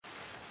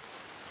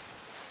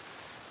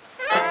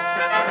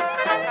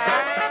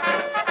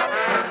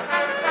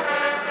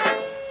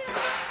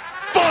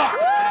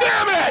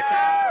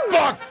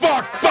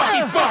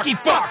Fucky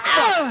fuck.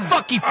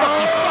 Fucky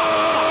fucky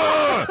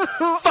fuck.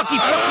 Fucky fucky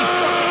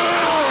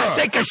fuck.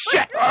 Take a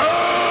shit.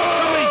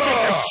 Somebody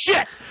take a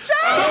shit.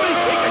 Somebody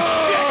take a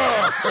shit.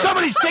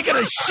 Somebody's taking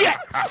a shit.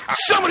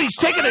 Somebody's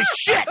taking a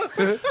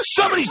shit.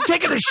 Somebody's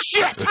taking a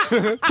shit.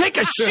 Take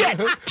a shit.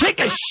 Take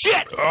a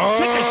shit.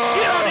 Take a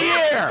shit on the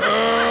air.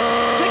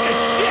 Take a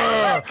shit.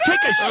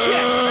 Take a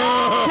shit.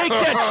 Take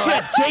that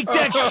shit. Take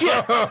that shit.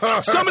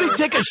 Somebody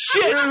take a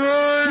shit.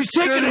 He's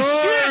taking a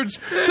shit.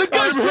 The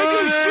guy's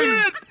taking a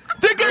shit.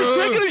 That guy's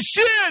taking a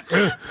shit.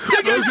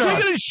 That guy's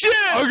taking a shit.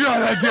 Oh,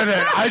 God, I did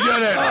it. I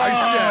did it.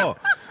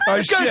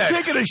 I shit. That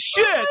guy's taking a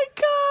shit. Oh, my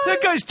God.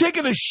 That guy's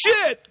taking a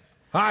shit.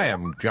 Hi,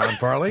 I'm John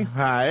Farley.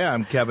 Hi,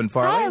 I'm Kevin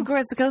Farley. Hi, I'm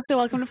Carissa Costa.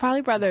 Welcome to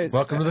Farley Brothers.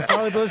 Welcome to the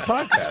Farley Brothers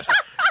podcast.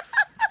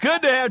 It's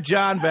good to have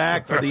John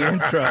back for the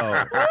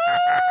intro.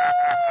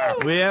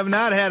 We have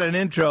not had an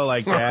intro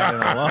like that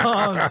in a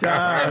long If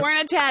time. we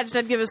weren't attached,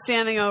 I'd give a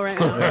standing O right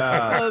now.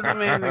 That was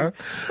amazing. That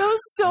was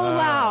so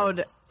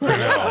loud.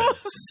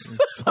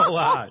 So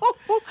loud.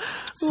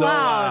 So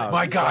loud.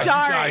 My God,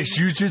 Jarring. you guys,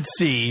 you should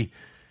see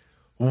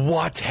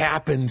what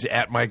happens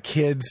at my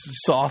kids'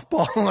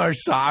 softball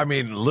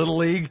or Little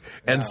League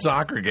and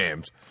soccer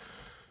games.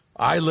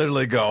 I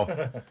literally go,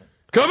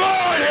 "Come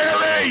on,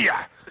 Harry!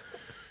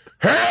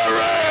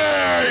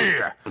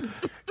 Harry!"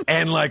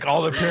 And like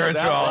all the parents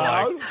are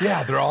all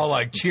like, they're all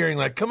like cheering,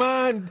 like, "Come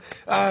on,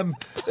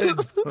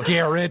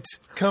 Garrett!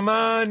 Come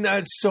on,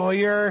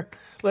 Sawyer!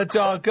 Let's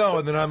all go!"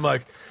 And then I'm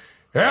like,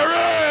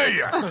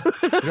 "Harry!"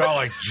 They're all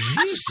like,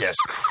 "Jesus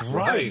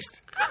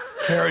Christ!"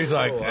 Harry's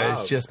like,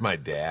 "It's just my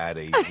dad.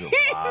 He's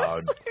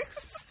loud."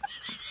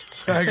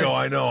 I go,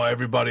 "I know,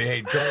 everybody.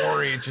 Hey, don't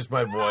worry. It's just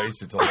my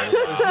voice. It's a little loud."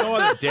 There's no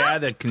other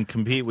dad that can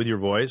compete with your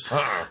voice.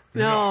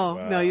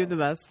 No, you're the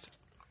best.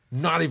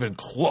 Not even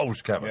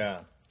close, Kevin. Yeah.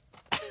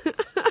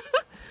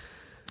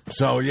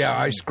 So, yeah,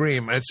 I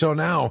scream. And so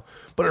now,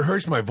 but it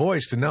hurts my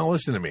voice to now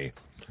listen to me.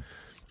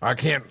 I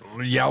can't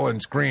yell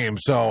and scream,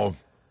 so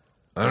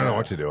I don't know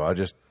what to do. I'll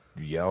just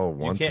yell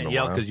once in a while. You can't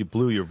yell because you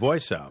blew your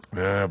voice out.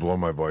 Yeah, I blow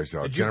my voice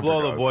out. Did you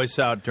blow the voice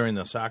out during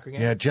the soccer game?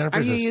 Yeah,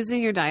 Jennifer's Are you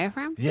using your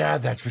diaphragm? Yeah,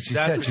 that's what she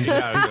That's said. what She's you a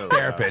gotta speech do.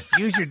 therapist.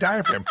 Use your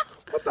diaphragm.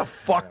 What the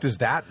fuck does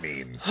that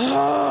mean? You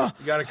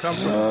got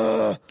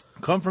to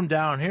come from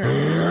down here,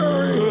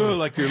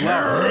 like you're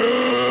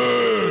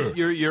low.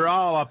 You're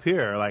all up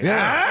here, like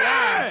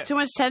Too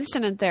much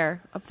tension up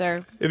there.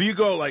 If you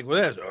go like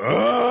this,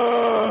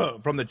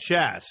 from the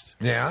chest,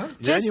 Yeah? then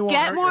Just you won't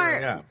get hurt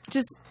more.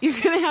 your-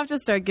 You're gonna have to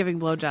start giving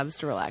blowjobs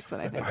to relax it.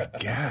 I think. I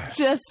guess.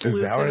 Just Is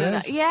loosen that what it it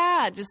is? up.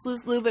 Yeah, just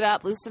lube it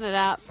up, loosen it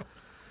up.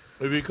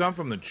 If you come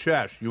from the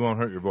chest, you won't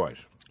hurt your voice.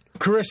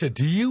 Carissa,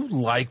 do you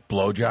like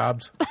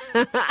blowjobs?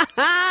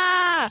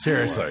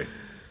 Seriously.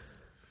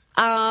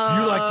 Do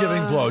you like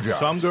giving blowjobs?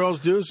 Some girls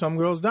do, some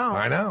girls don't.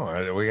 I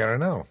know. We got to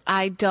know.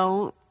 I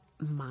don't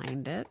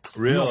mind it.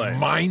 You don't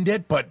mind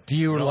it, but do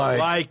you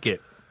like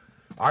it.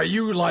 Are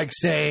you like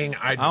saying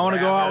I want to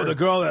go out with a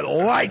girl that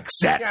likes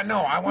it. Yeah, no,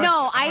 I want.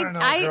 No, wanna know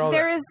a girl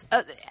there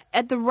that- is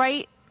at the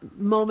right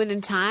moment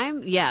in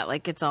time. Yeah,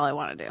 like it's all I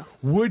want to do.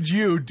 Would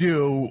you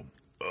do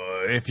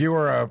if you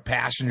were a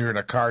passenger in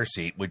a car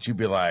seat? Would you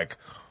be like,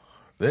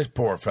 "This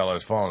poor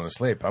fella's falling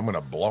asleep. I'm going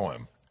to blow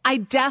him." I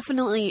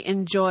definitely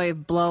enjoy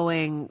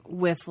blowing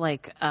with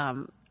like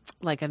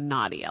a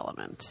naughty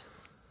element.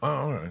 Oh,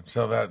 all right.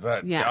 So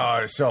that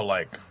Yeah. so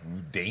like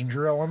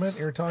danger element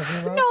you're talking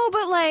about? No,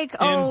 but like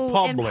in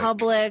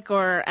public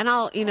or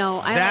I'll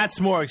That's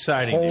more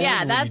exciting. Holy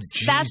yeah, that's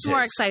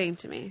more Jesus. exciting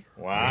to me.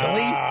 Wow. Really?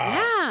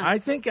 Yeah. I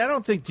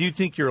don't think. Do you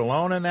think you're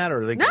alone in that,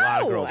 or do you think a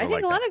lot of No, girls I are think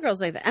like a lot that? of girls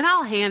like that, and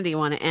I'll handy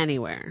one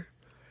anywhere.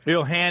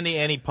 You'll handy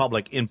in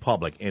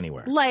public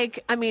anywhere.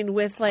 Like, I mean,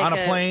 with like On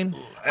a plane?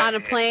 on a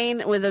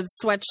plane with a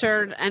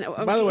sweatshirt, and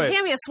By the way,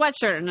 hand me a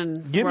sweatshirt, and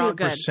then Give we're me all a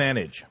good.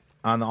 percentage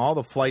on all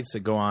the flights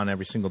that go on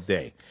every single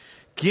day.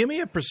 Give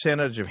me a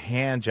percentage of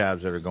hand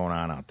jobs that are going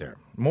on out there.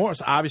 More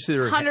obviously,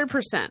 there are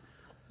 100%.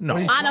 No, What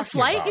are you On a talking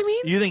flight, about? you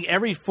mean? you think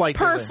every flight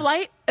Per there's a-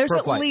 flight? There's per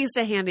at flight. least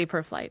a handy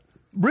per flight.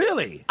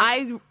 Really?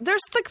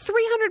 There's like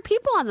 300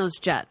 people on those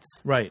jets.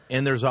 Right,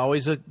 and there's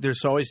always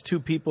two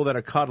people that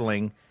are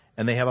cuddling,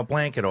 and they have a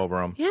blanket over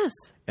them. Yes.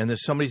 And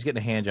there's somebody's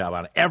getting a hand job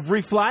on it.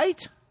 Every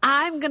flight?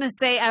 I'm going to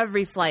say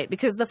every flight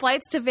because the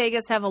flights to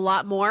Vegas have a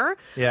lot more.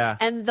 Yeah.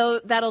 And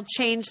that'll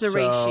change the So,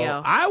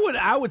 ratio.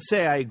 I would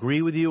say I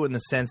agree with you in the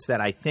sense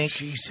that I think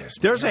Jesus,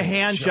 there's a Mary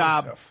hand Joseph.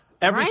 job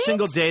every Right?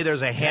 single day.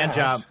 There's a hand Yes.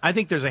 job. I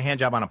think there's a hand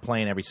job on a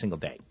plane every single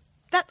day.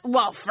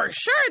 Well, for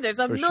sure. There's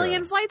a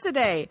million sure. flights a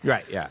day.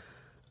 Right? Yeah.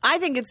 I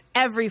think it's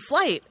every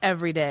flight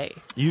every day.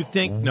 You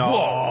think? No,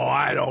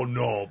 I don't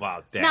know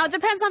about that. Now, it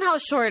depends on how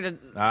short I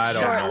don't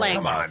know. length.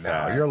 Come on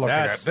now. You're looking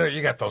That's- at there.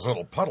 You got those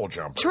little puddle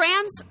jumpers.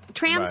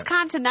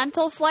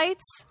 Transcontinental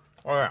flights,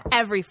 Oh, yeah.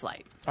 every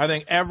flight. I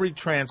think every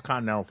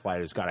transcontinental flight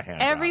has got a hand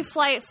Every job.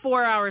 flight,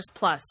 4 hours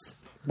plus.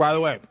 By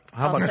the way,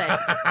 how I'll much? say.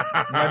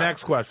 My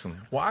next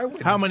question: Why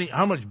would How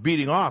much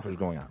beating off is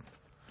going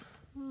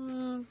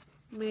on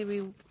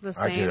Maybe the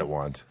same. I did it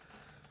once.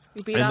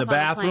 You beat in off the on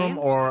bathroom plane?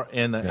 or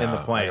in the Yeah,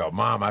 plane? I go,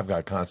 Mom, I've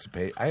got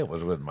constipation. I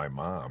was with my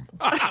mom.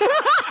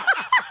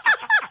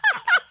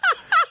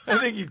 I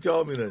think you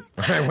told me this.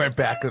 I went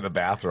back to the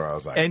bathroom. I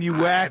was like, And you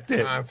whacked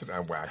it. I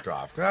whacked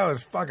off. I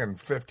was fucking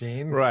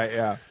 15. Right,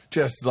 yeah.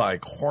 Just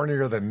like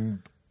hornier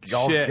than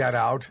y'all Shit. get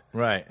out.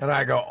 Right. And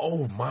I go,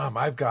 oh, Mom,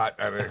 and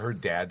I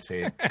heard Dad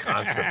say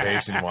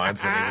constipation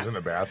once, and he was in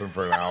the bathroom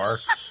for an hour.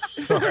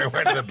 So I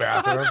went to the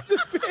bathroom.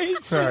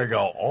 So I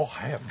go, oh,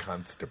 I have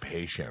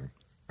constipation.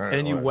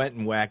 And you went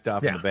and whacked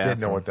off in the bathroom. Didn't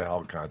know what the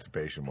hell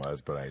constipation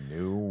was, but I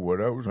knew what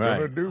I was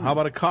going to do. How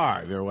about a car?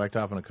 Have you ever whacked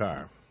off in a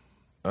car?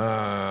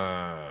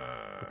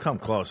 Come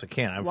close. I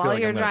can't. I While feel like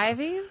you're I'm gonna-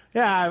 driving?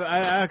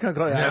 Yeah, I come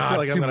close. No, I feel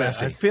like it's I'm too gonna.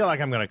 messy. I feel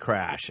like I'm gonna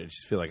crash. I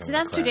just feel like I'm See,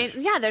 gonna that's too crash.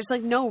 dangerous. Yeah, there's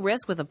like no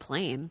risk with a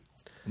plane.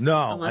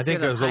 No, Unless I think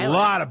you're the there's a pilot.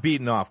 lot of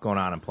beating off going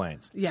on in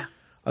planes. Yeah.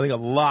 I think a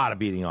lot of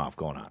beating off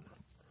going on.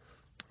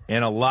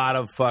 And a lot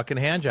of fucking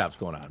hand jobs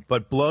going on.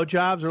 But blow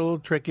jobs are a little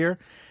trickier.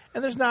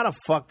 And there's not a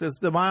fuck.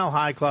 The Mile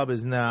High Club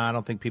is, I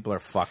don't think people are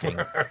fucking.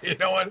 You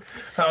know what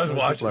I was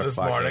watching are this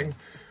fucking. morning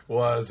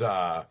was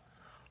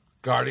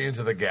Guardians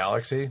of the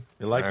Galaxy.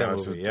 You like And that I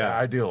was movie, just- yeah.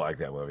 I do like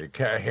that movie.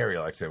 Harry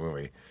likes that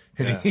movie.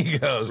 And he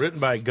goes, Written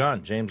by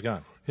James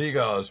Gunn. you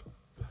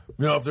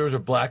know, if there was a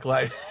black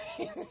light,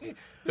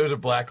 there was a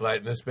black light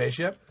in the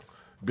spaceship,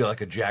 it'd be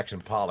like a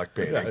Jackson Pollock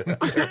painting.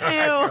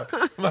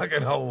 Ew.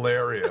 Fucking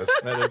hilarious.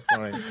 That is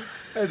funny.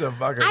 That's a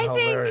fucking I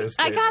hilarious think,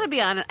 I statement. gotta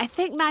be honest, I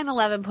think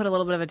 9/11 put a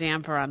little bit of a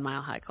damper on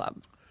Mile High Club.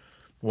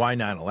 Why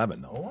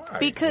 9/11 though? Why?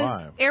 Because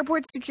Why?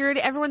 airport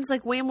security, everyone's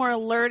like way more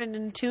alert and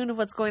in tune of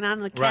what's going on in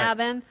the Right.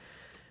 cabin.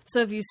 So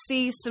if you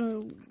see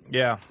some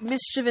Yeah.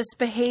 mischievous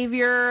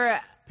behavior,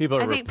 People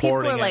are I think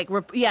reporting people are it.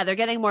 like, they're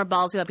getting more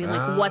ballsy about being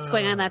like, what's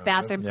going on in that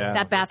bathroom? Yeah.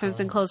 That bathroom's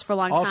been closed for a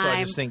long Also, time.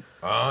 I just think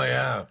Oh,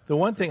 yeah. the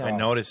one thing I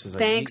noticed is like,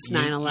 Thanks, you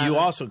 9/11. You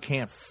also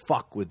can't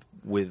fuck with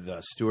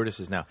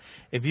stewardesses now.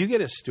 If you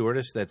get a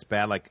stewardess that's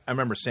bad, like I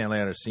remember Stanley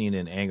had a scene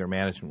in Anger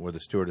Management where the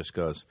stewardess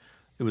goes,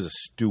 it was a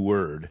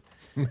steward.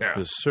 Yeah.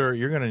 Goes, sir,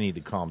 you're going to need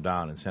to calm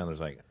down. And Sandler's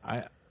like,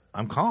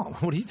 I'm calm.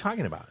 What are you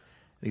talking about?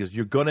 And he goes,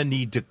 you're going to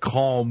need to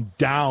calm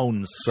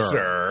down,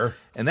 sir.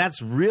 And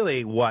that's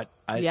really what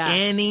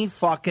any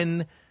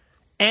fucking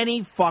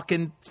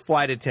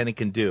flight attendant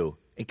can do.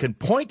 It can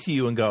point to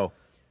you and go,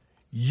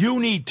 you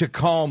need to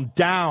calm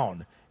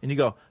down. And you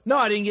go, no,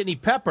 I didn't get any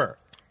pepper.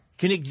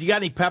 You got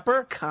any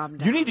pepper? Calm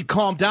down. You need to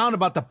calm down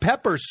about the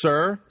pepper,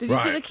 sir. Did you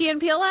see Right. the Key and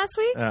Peele last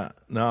week?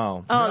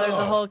 No. Oh, there's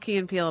a whole Key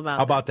and Peele about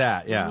How about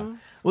that? Yeah.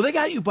 Well, they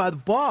got you by the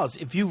balls.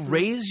 If you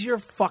raise your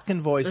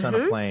fucking voice on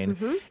a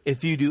plane,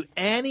 if you do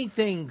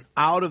anything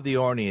out of the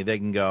ordinary, they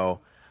can go,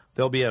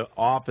 there'll be an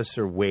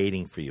officer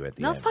waiting for you at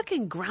the They'll end.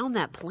 fucking ground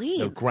that plane.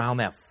 They'll ground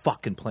that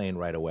fucking plane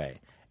right away.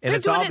 And They're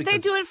it's all doing it. They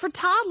because do it for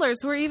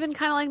toddlers who are even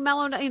kind of like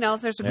mellowed. You know,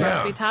 if there's a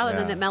grumpy toddler,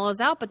 then it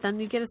mellows out, but then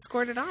you get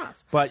escorted off.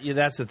 But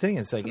that's the thing.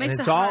 It's like, and makes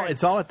it's it all hard.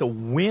 it's all at the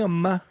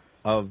whim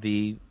of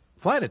the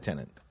flight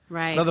attendant.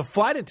 Right. Now the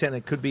flight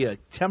attendant could be a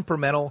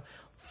temperamental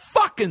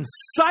fucking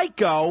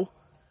psycho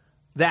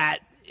that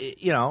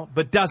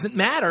but doesn't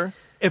matter.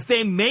 If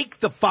they make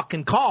the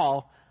fucking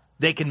call,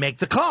 they can make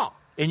the call.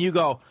 And you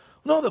go,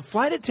 no, the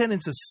flight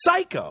attendant's a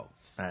psycho.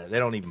 They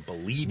don't even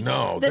believe you.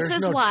 No, This there's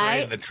is no why-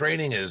 training. The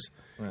training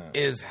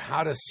is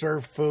how to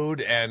serve food,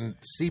 and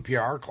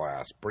CPR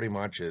class pretty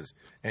much is,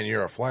 and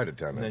you're a flight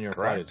attendant. And then you're a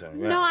correct? flight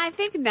attendant. Yeah. No, I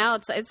think now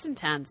it's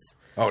intense.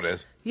 Oh, it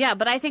is? Yeah,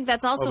 but I think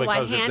that's also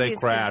why because if they handies.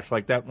 crash,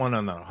 like that one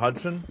on the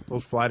Hudson,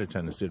 those flight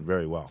attendants did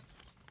very well.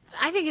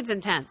 I think it's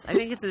intense. I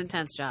think it's an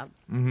intense job,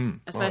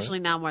 especially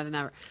now more than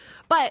ever.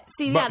 But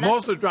see, But yeah,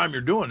 most of the time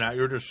you're doing that,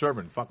 you're just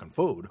serving fucking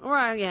food. or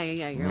yeah,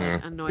 you're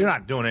like annoying. You're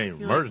not doing any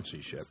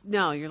emergency shit.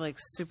 No, you're like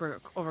super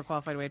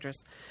overqualified waitress.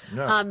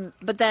 No.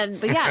 But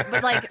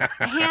like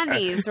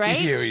handies, right?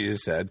 You hear what you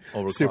just said.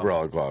 Overqualified. Super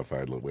overqualified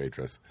little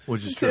waitress.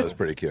 Which is true. That's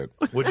pretty cute.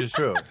 Which is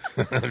true.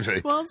 That's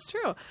right. Well, it's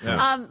true.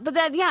 Yeah.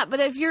 But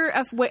if you're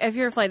a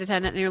flight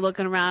attendant and you're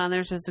looking around and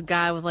there's just a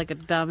guy with like a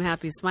dumb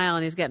happy smile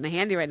and he's getting a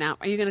handy right now,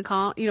 are you going to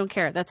call? You don't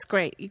care. That's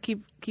great. You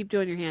keep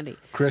doing your handy.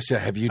 Krista,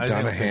 have you I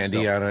done don't a think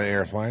handy so. on an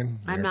airplane?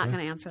 I'm not going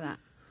to answer that.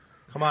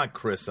 Come on,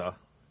 Carissa.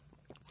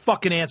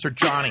 Fucking answer,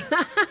 Johnny.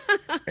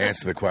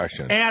 Answer the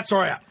question.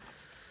 Answer it.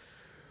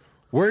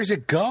 Where does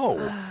it go?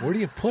 Where do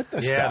you put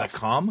the Yeah, the stuff?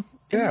 cum.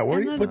 Yeah, where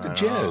do you And put the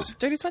jizz?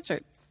 Dirty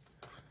sweatshirt.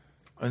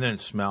 And then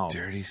it smells.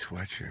 Dirty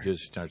sweatshirt.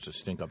 Just starts to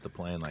stink up the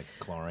plane like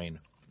chlorine.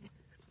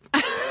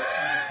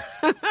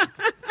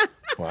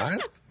 What?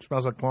 It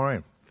smells like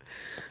chlorine.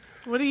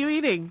 What are you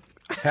eating?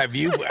 Have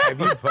you? All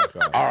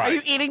Are right.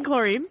 you eating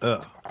chlorine?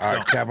 Ugh. All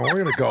right, Kevin,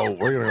 we're gonna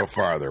go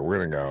farther.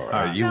 We're gonna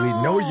go. We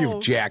know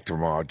you've jacked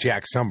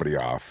somebody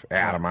off.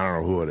 Adam, I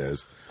don't know who it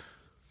is.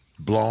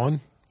 Blowing?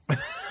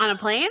 On a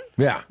plane?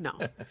 Yeah. No.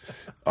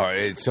 All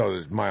right,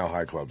 so the Mile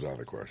High Club's out of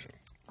the question.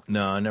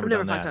 No, I've never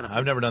Never done fucked that. on a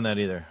I've never done that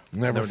either.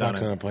 Never done fucked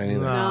it. on a plane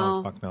either?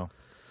 No, No. fuck no.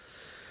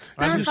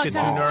 Never I just get fucked too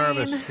on a plane.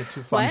 nervous. Get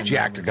too What? fucking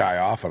Jacked a guy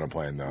off on a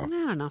plane, though. I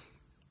don't know.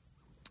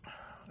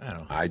 I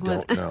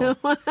don't know.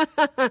 I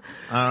don't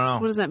know.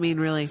 What does that mean,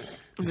 really?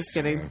 I'm just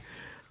kidding.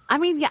 I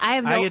mean, yeah, I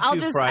have no. I get too I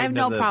have frightened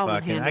no of the problem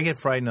with fucking. handies. I get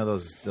frightened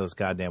of those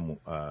goddamn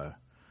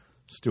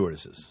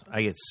stewardesses.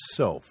 I get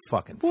so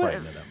fucking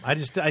frightened of them.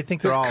 I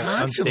think they're all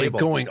constantly unstable.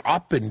 going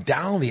up and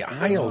down the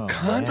aisle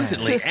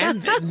constantly,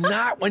 and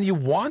not when you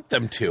want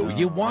them to.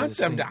 You want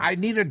them to. I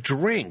need a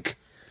drink.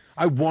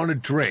 I want a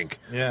drink.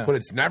 Yeah. But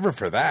it's never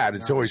for that.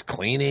 It's always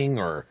cleaning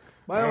or.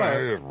 By the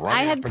way,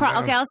 I had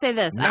okay. I'll say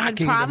this. Knocking I had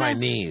to my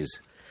promised. knees.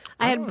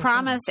 I had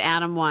promised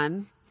Adam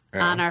one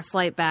on our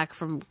flight back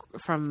from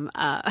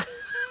our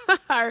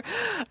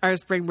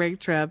spring break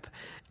trip,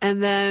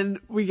 and then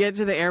we get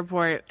to the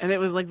airport, and it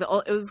was like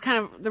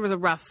there was a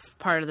rough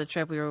part of the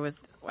trip. We were with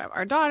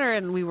our daughter,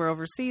 and we were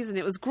overseas, and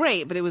it was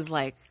great, but it was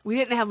like we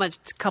didn't have much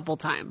couple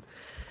time,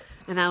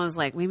 and I was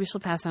like, maybe she'll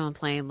pass out on the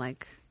plane,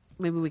 like.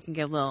 Maybe we can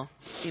get a little,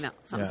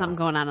 something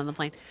going on the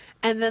plane.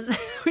 And then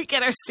we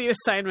get our seat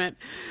assignment,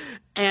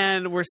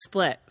 and we're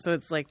split. So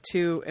it's like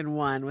 2 and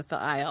 1 with the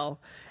aisle.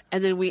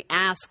 And then we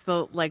ask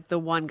the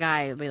one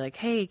guy, be like,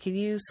 hey, can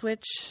you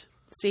switch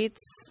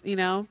seats,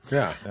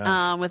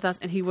 with us?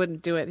 And he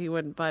wouldn't do it. He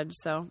wouldn't budge.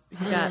 So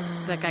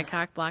that guy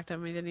cock blocked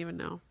him. He didn't even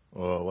know.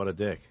 Oh, what a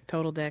dick.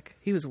 Total dick.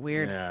 He was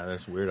weird. Yeah,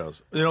 there's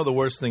weirdos. The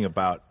worst thing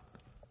about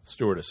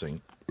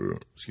stewardessing,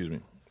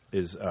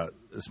 is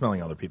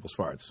smelling other people's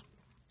farts.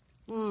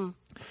 You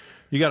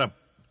got to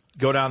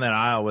go down that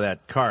aisle with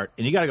that cart,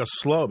 and you got to go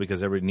slow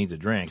because everybody needs a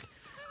drink.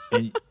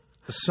 And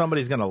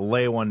somebody's going to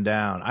lay one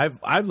down.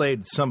 I've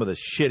laid some of the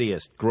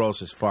shittiest,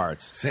 grossest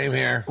farts. Same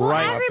here. Well,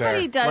 right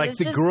everybody up does. Like it's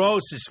the just,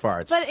 grossest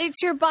farts. But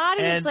it's your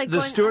body. And it's like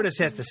the stewardess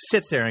has to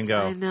sit there and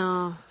go, I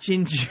know.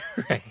 ginger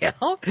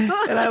ale?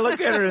 And I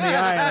look at her in the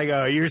eye and I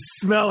go, you're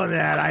smelling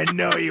that. I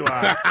know you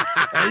are.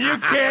 And you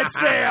can't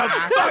say a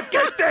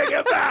fucking thing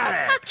about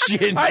it.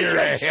 Ginger I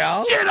just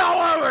ale. shit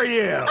all over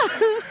you.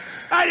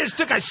 I just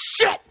took a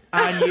shit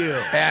on you.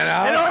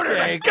 And in order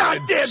to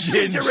goddamn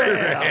ginger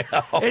ale.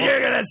 And you're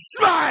going to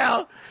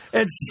smile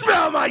and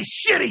smell my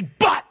shitty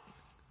butt.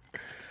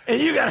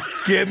 And you got to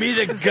give me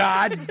the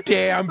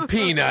goddamn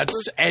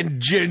peanuts and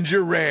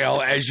ginger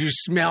ale as you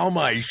smell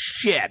my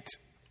shit.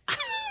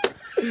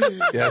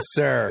 Yes,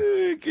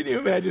 sir. Can you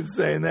imagine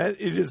saying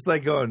that? You're just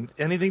like going,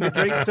 anything to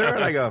drink, sir?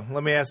 And I go,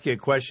 let me ask you a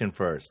question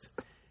first.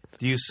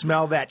 Do you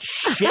smell that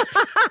shit?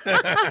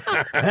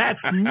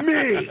 That's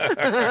me.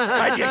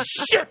 I just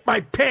shit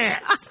my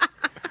pants.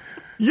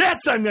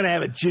 Yes, I'm going to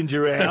have a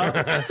ginger ale.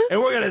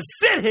 And we're going to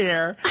sit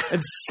here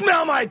and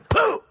smell my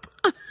poop.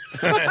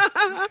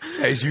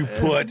 As you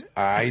put,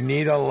 I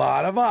need a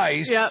lot of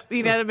ice. Yep,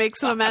 you got to make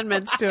some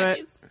amendments to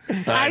it.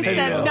 I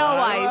said no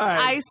ice.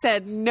 I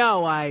said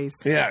no ice.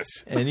 Yes.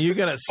 And you're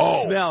going to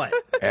smell it.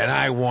 And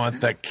I want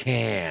the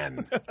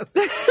can.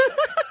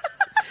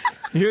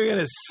 You're going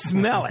to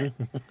smell it.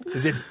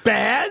 Is it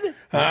bad?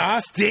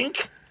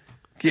 Stink?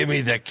 Give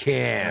me the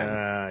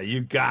can.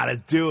 You got to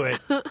do it.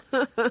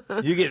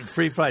 You get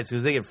free flights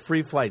because they get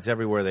free flights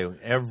everywhere.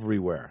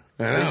 Everywhere.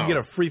 I know. You can get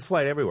a free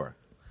flight everywhere.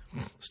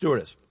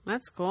 Stewardess.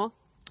 That's cool.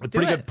 A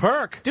pretty good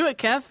perk. Do it,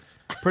 Kev.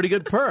 Pretty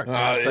good perk.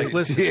 It's like,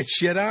 listen, you get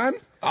shit on?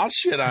 I'll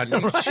shit on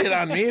you. Shit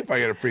on me if I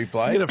get a free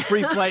flight. You get a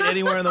free flight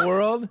anywhere in the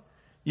world,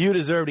 you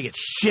deserve to get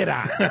shit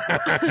on. You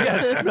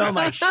got to smell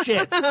my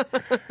shit.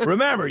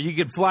 Remember, you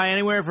can fly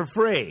anywhere for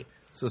free.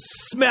 So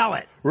smell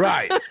it.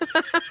 Right.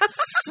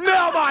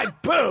 Smell my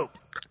poop.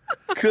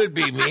 Could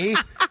be me,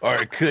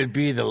 or it could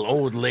be the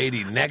old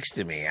lady next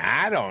to me.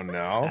 I don't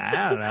know.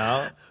 I don't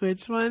know.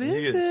 Which one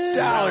is it?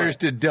 Dollars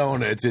to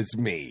donuts, it's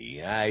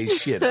me. I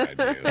shit on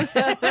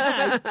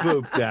you.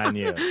 Pooped on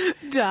you.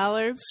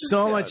 Dollars.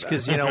 So much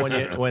because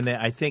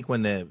I think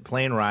when the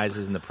plane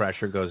rises and the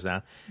pressure goes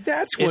down,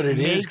 that's what it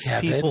is, makes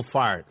Kevin. people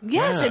fart.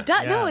 Yes, it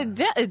does. No,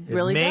 it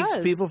really makes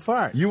does. people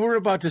fart. You were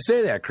about to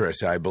say that,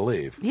 Chris, I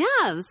believe.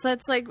 Yeah,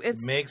 that's like It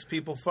makes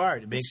people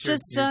fart. It makes it's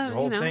just your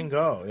whole thing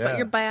go. Yeah. But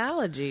your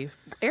biology,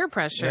 air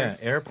pressure. Yeah,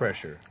 air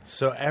pressure.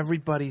 So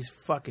everybody's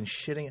fucking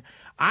shitting.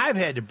 I've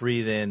had to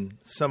breathe in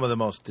some of the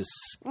most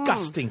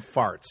disgusting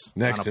farts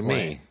Next on a to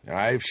plane. me,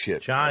 I've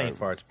shit. Johnny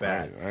farts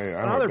bad.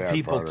 I'm a Other bad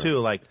people farter. too.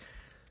 Like,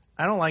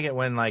 I don't like it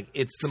when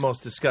it's the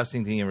most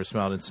disgusting thing you ever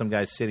smelled, and some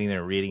guy's sitting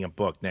there reading a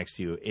book next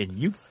to you, and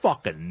you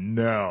fucking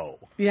know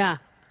Yeah.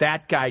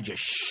 that guy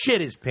just shit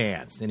his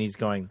pants, and he's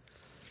going,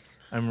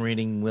 I'm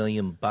reading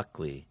William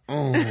Buckley.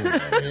 Oh,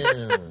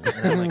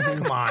 I'm like,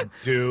 come on,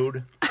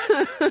 dude.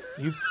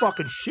 You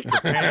fucking shit your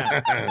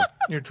pants.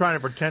 You're trying to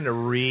pretend to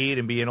read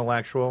and be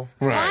intellectual.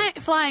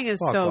 Right. Flying is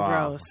Fuck so off.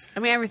 gross. I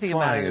mean, everything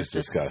Flying about it is is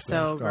just disgusting.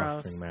 so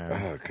Disgusting, gross.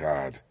 man. Oh,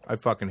 God. I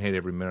fucking hate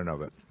every minute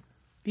of it.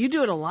 You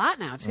do it a lot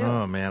now, too.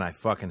 Oh, man, I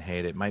fucking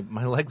hate it. My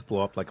legs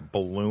blow up like a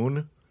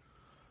balloon.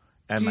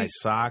 And my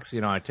socks,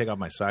 I take off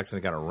my socks and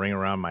I got a ring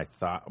around my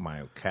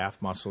calf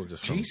muscle.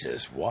 Just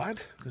Jesus,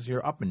 what? Because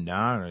you're up and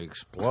down and you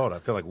explode. I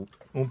feel like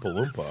Oompa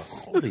Loompa.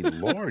 Holy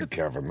Lord,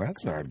 Kevin,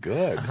 that's not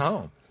good.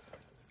 Oh.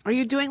 Are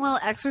you doing little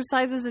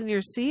exercises in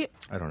your seat?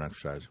 I don't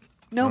exercise.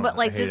 No, but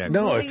I hate just exercise.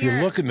 No, moving if you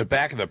your- look in the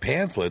back of the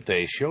pamphlet,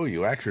 they show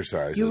you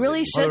exercises. You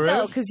really should really?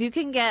 though, because you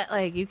can get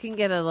a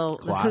little.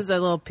 Clot? This is a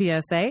little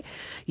PSA.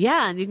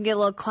 Yeah, and you can get a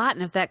little clot,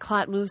 and if that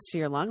clot moves to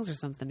your lungs or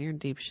something, you're in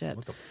deep shit.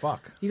 What the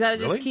fuck? You got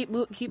to Really?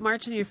 just keep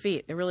marching your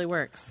feet. It really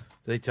works. Did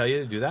they tell you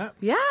to do that?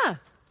 Yeah,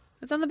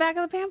 It's on the back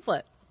of the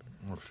pamphlet.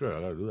 Oh, sure,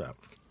 I got to do that.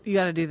 You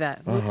got to do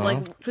that.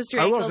 Like twist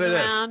your I will ankles say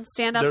around, this.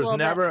 stand up a little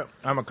bit.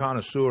 I'm a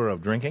connoisseur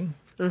of drinking.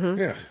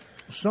 Yes.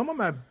 Some of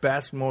my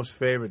best, most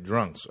favorite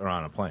drunks are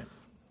on a plane.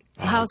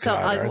 How so?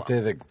 God, aren't they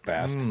the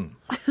best?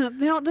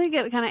 They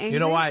get kind of angry. You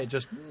know why?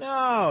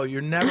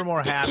 You're never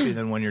more happy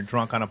than when you're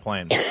drunk on a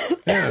plane.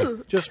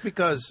 Just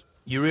because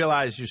you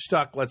realize you're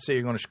stuck. Let's say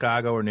you're going to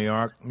Chicago or New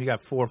York. You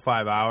got 4 or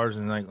 5 hours,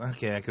 and like,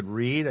 okay, I could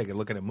read, I could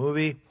look at a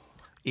movie,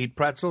 eat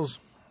pretzels.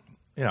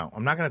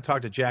 I'm not going to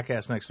talk to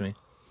jackass next to me.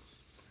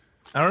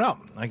 I don't know.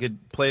 I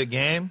could play a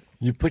game.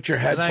 You put your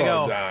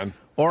headphones on.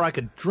 Or I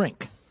could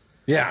drink.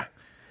 Yeah.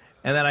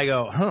 And then I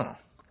go,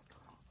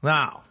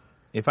 Now,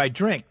 if I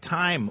drink,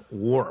 time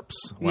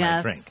warps when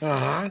I drink.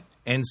 Uh-huh.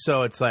 And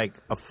so it's like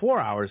a 4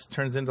 hours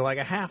turns into like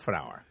a half an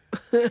hour.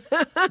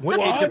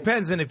 It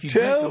depends on if you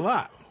drink a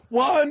lot.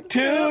 1,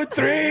 2,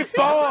 3,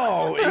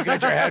 4. You got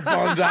your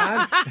headphones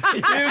on.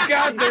 You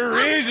got the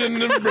reason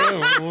to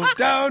move.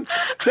 Don't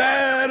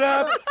shut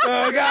up.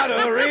 I got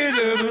a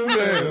reason to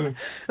move.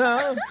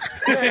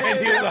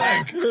 And you're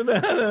like,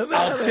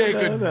 I'll take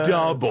a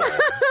double.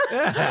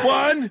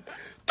 1,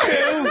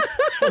 2,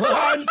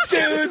 1,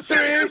 2,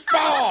 3,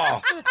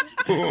 4.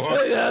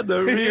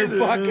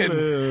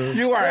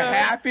 You are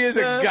happy as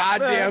a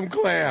goddamn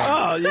clam.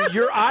 Oh,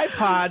 your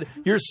iPod,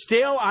 your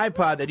stale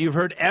iPod that you've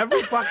heard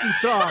every fucking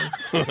song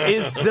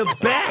is the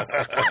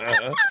best.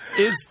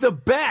 It's the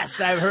best.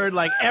 I've heard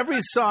like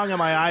every song on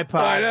my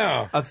iPod I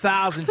know.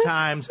 1,000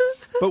 times.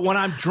 But when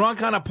I'm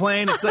drunk on a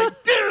plane, it's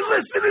like, dude,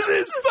 listen to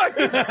this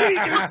fucking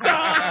singer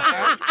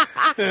song.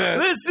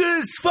 Listen to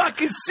this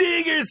fucking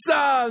singer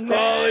song,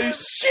 man. Holy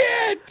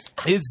shit.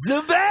 It's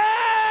the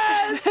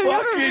best.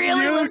 Fucking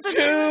you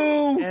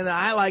too. And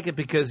I like it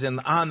because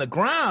on the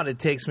ground, it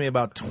takes me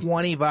about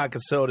 20 vodka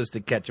sodas to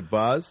catch a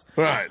buzz.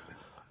 Right.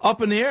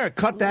 Up in the air,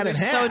 cut that in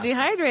half. So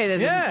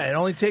dehydrated. Yeah, it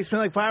only takes me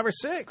like 5 or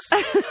 6.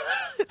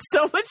 It's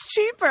so much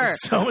cheaper.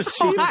 So much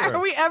cheaper. Why are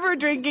we ever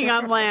drinking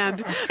on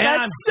land? And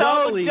That's I'm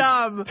so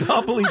dumb.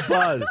 Doubly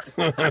buzzed.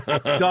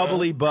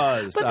 Doubly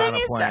buzzed But on then a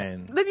you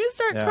plane.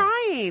 start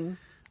crying.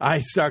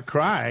 I start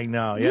crying.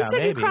 No, You yeah, said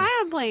maybe. you cry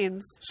on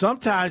planes.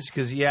 Sometimes,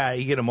 because, you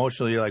get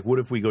emotional. You're like, what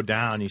if we go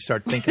down? You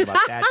start thinking about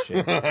that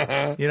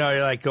shit.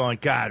 You're like going,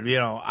 God,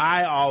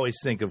 I always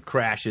think of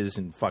crashes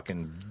and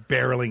fucking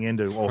barreling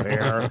into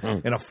O'Hare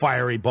in a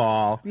fiery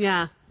ball.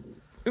 Yeah.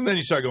 And then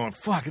you start going,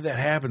 fuck, if that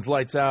happens,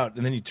 lights out.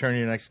 And then you turn to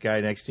your next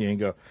guy next to you and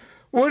go,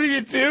 what do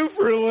you do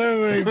for a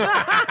living?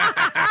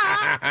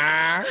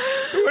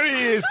 What are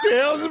you, a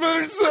salesman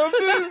or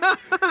something?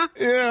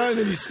 And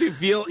then you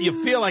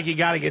feel like you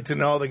got to get to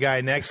know the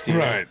guy next to you.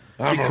 Right.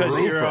 I'm a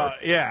roofer.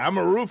 I'm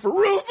a roofer.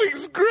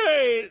 Roofing's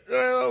great.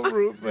 I love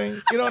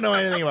roofing. You don't know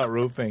anything about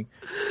roofing.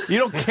 You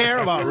don't care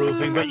about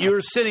roofing, but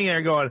you're sitting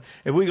there going,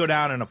 if we go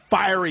down in a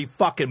fiery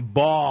fucking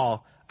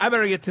ball, I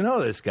better get to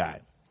know this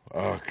guy.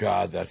 Oh,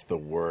 God, that's the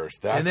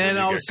worst. That's And then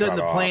all of a sudden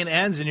the plane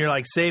ends and you're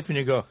like safe and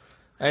you go,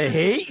 I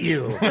hate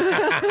you.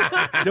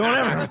 Don't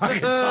ever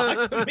fucking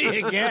talk to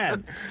me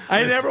again.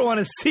 I never want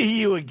to see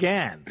you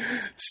again.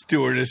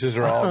 Stewardesses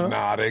are all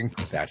nodding.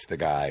 That's the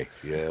guy.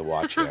 Yeah,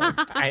 watch him.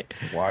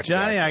 Watch Johnny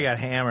that. and I got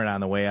hammered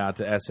on the way out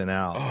to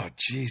SNL. Oh,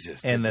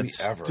 Jesus. And did the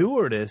we ever.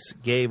 stewardess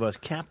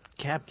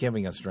kept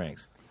giving us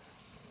drinks.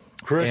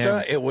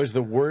 Carissa, it was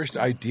the worst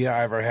idea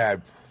I ever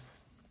had.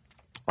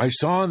 I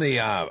saw on the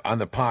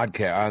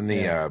podcast, on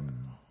the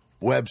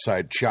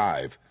website,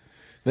 Chive,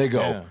 they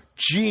go,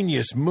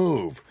 genius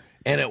move.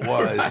 And it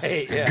was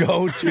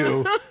go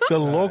to the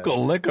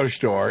local liquor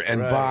store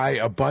and buy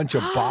a bunch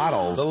of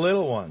bottles. The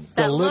little one.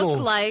 That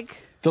looked like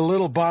the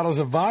little bottles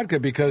of vodka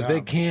because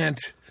they can't,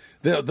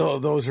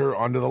 those are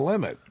under the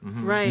limit.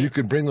 Mm-hmm. Right. You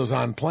can bring those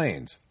on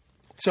planes.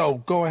 So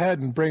go ahead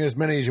and bring as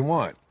many as you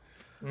want.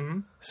 Mm-hmm.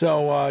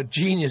 So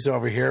Genius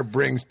over here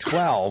brings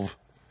 12.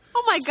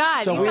 Oh my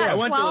God! So you got I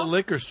went to the 12?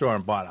 liquor store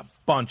and bought a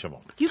bunch of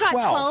them. You got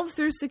 12. 12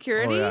 through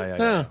security.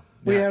 Yeah.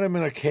 We had him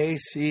in a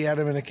case. He had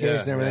him in a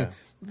case and everything. Yeah.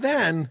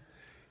 Then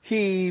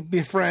he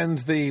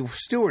befriends the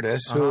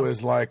stewardess, who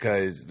is like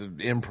a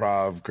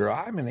improv girl.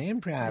 I'm an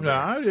improv. No,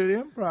 I did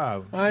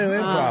improv. I do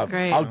improv.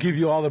 great. I'll give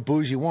you all the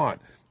booze you want.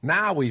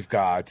 Now we've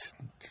got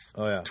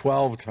Oh, yeah.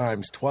 12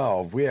 times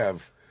 12. We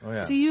have. Oh,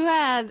 yeah. So you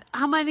had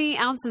how many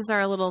ounces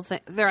are a little thing?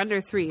 They're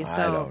under 3. So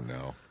I don't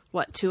know.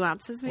 what? 2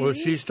 ounces maybe? Well,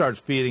 she starts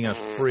feeding us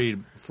free.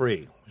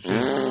 She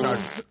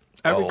starts,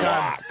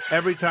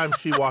 every time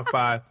she walked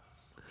by,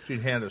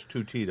 she'd hand us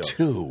 2 Tito's.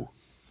 2.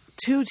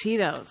 2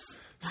 Tito's.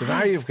 So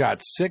now you've got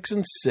 6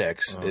 and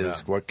 6 is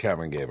what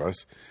Kevin gave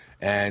us.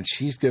 And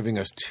she's giving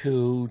us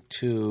 2.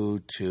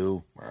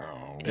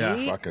 Wow.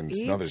 Yeah. Fucking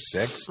Each? another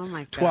 6. Oh,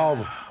 my God.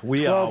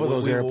 12 of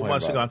those we airplane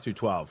must have gone bottles. through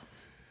 12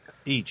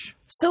 each.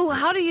 So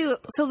how do you?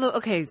 So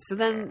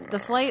then the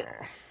flight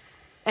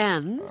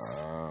ends.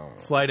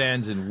 Flight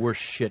ends and we're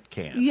shit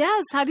canned.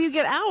 Yes. How do you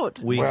get out?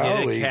 We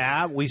get a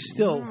cab. We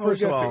still,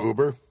 first we of got all, the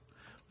Uber.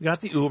 we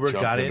got the Uber,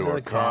 Jumped got into into our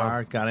the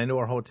car, got into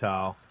our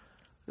hotel.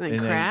 And and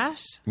then-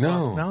 crashed.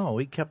 No. No,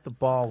 we kept the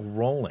ball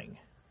rolling.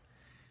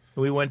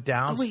 We went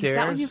Oh, wait, is downstairs.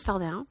 that when you fell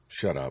down?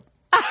 Shut up.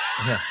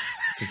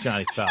 So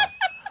Johnny fell.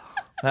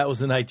 That was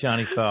the night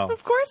Johnny fell.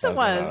 Of course it That's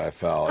was. the night I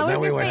fell. How And then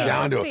was we your went face?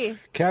 down Let's to see.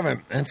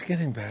 Kevin. It's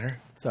getting better.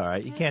 It's all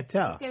right. You can't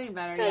tell. It's getting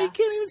better, Yeah, yeah. you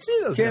can't even see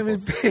those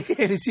nipples. Can't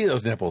even see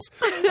those nipples.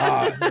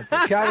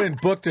 Kevin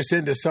booked us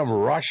into some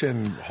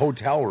Russian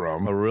hotel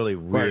room. A really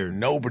where weird.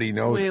 nobody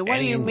knows Wait, what do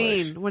any you English.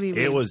 mean? What do you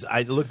mean? It was.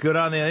 I looked good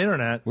on the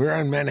internet. We were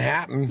in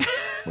Manhattan.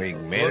 We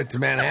made it to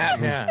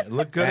Manhattan. Yeah, it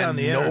looked good and on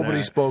the internet.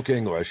 nobody spoke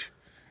English,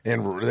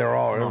 and they're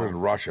all in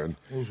Russian.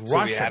 It was So we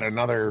Russian. had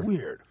another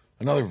Weird.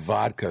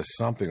 vodka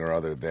something or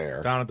other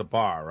there. Down at the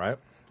bar, right?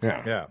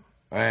 Yeah, Yeah.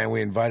 And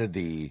we invited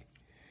the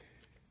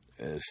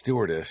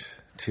stewardess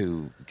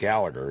to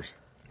Gallagher's.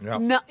 Yeah.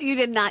 No, you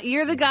did not.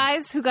 You're the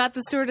guys who got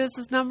the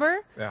stewardess's number?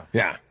 Yeah.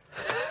 Yeah,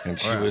 and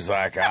she was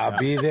like, "I'll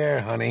be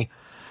there, honey."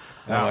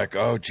 I'm like,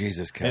 "Oh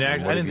Jesus, Kevin, And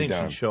actually, what I have didn't you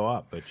think done?" she'd show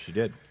up, but she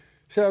did.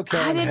 So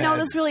Kevin I didn't know had-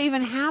 this really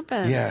even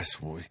happened. Yes,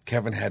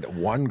 Kevin had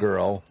one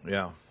girl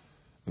Yeah.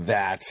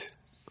 that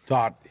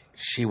thought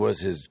she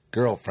was his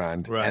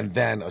girlfriend, Right. and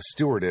then a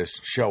stewardess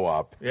show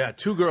up. Yeah,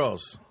 two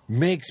girls.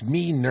 Makes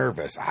me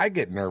nervous. I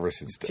get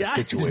nervous in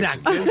situations. He's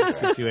not good in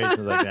situations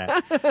like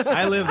that.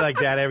 I live like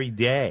that every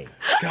day.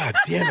 God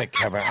damn it,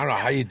 Kevin! I don't know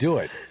how you do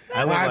it.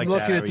 I live I'm like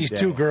looking that at every these day.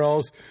 two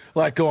girls,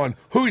 like going,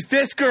 "Who's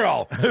this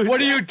girl?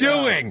 What are you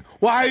doing?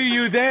 Why are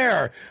you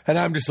there?" And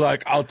I'm just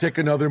like, "I'll take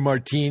another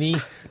martini."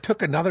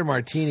 Took another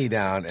martini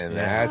down, and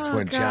that's Oh,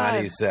 when God.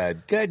 Johnny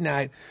said, "Good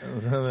night."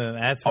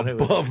 That's what it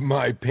was. Above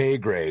my pay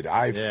grade,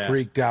 I Yeah.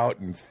 freaked out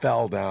and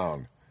fell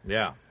down.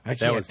 Yeah. I That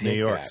can't was New take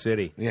York that.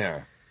 City.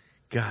 Yeah.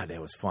 God,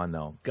 that was fun,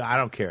 though. God, I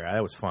don't care.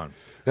 That was fun.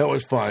 That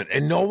was fun.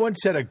 And no one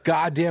said a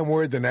goddamn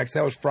word the next.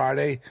 That was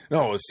Friday.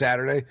 No, it was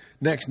Saturday.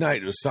 Next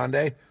night, it was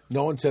Sunday.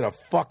 No one said a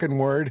fucking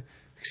word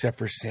except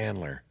for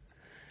Sandler.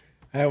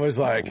 I was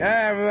like,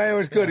 it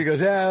was good. He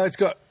goes, let's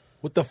go.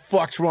 What the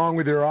fuck's wrong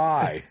with your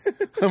eye?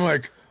 I'm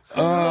like,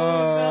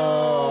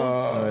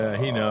 Oh, yeah,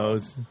 he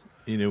knows.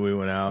 He knew we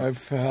went out. I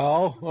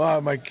fell.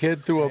 My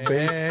kid threw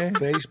a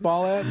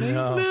baseball at me.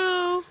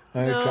 No.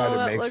 I no, tried to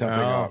that make looks- something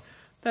up.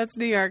 That's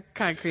New York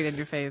concrete in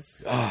your face.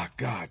 Oh,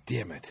 God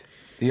damn it.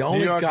 The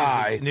only York is-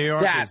 guy New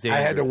York that is I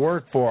had to dangerous.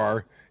 work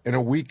for in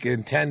a week,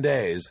 in 10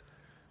 days,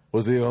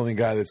 was the only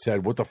guy that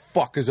said, "What the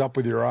fuck is up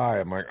with your eye?"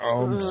 I'm like,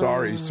 "Oh, I'm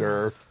sorry,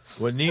 sir."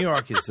 Well, New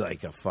York is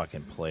like a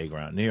fucking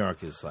playground. New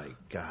York is like,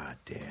 God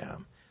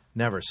damn,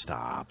 never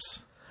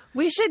stops.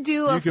 We should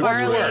do a You could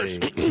Farley.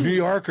 work. New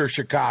York or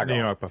Chicago? New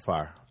York by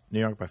far. New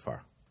York by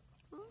far.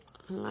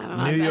 I don't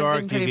know. New I've York,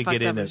 been pretty you could fucked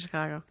get up in into-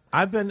 Chicago.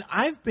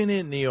 I've been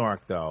in New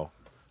York though.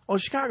 Well,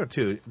 Chicago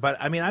too. But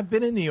I mean, I've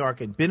been in New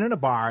York and been in a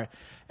bar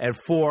at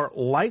 4.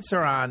 Lights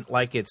are on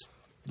like it's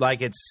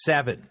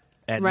 7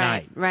 at Right,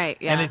 night. right,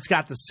 yeah. And it's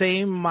got the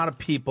same amount of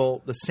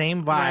people, the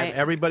same vibe. Right.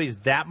 Everybody's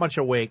that much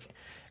awake.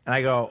 And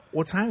I go,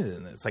 "What time is it?"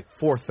 And it's like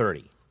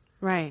 4:30.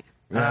 Right.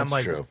 And I'm That's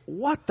like, true.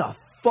 "What the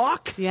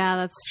fuck?" Yeah,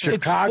 that's true.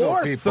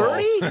 Chicago people,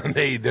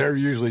 4:30? they're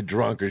usually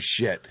drunk as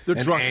shit. They're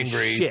and drunk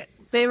angry. as shit.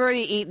 They've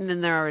already eaten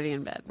and they're already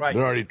in bed. Right.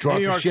 They're already drunk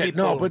New as York shit.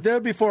 people- No, but they'll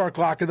be 4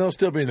 o'clock and they'll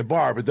still be in the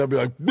bar, but they'll be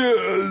like,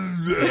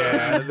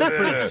 Yeah, they're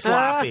pretty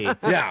sloppy.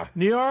 yeah.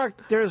 New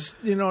York, there's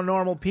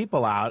normal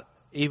people out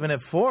even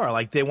at 4.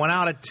 Like they went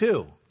out at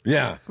 2.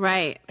 Yeah.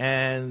 Right.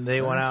 And they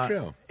went That's out.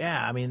 true.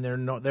 Yeah, I mean they're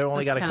only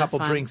That's got a kinda couple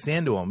fun. drinks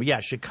into them. But yeah,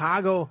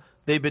 Chicago,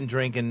 they've been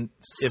drinking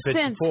if it's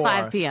Since 4,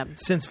 5 p.m.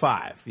 Since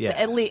 5. Yeah.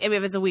 At least, I mean,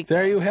 if it's a week.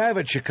 There you have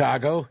it,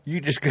 Chicago. You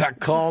just got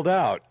called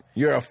out.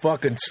 You're a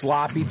fucking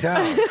sloppy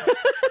town.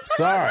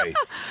 Sorry.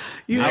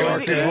 You New heard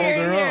York it can hold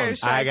their here, own.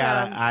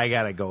 Chi-town. I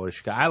gotta go to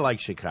Chicago. I like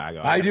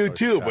Chicago. I gotta do go to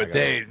too,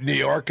 Chicago. but New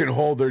York can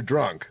hold their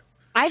drunk.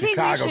 I think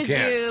Chicago we should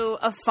can't. do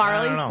a I don't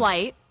Farley know.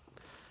 flight.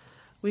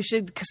 We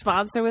should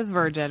sponsor with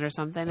Virgin or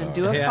something and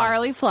do a yeah.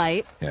 Farley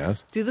flight.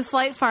 Yes. Do the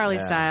flight Farley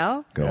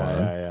style. Go Yeah, on.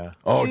 yeah.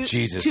 Oh, Two-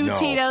 Jesus, two no.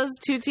 Tito's,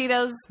 two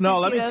Tito's. No, two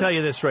let me Tito's. tell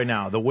you this right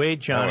now. The way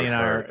Johnny Oh, and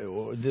I Kurt.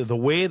 are, the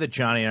way that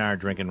Johnny and I are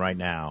drinking right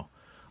now,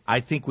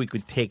 I think we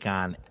could take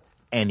on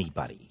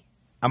anybody.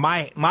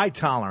 My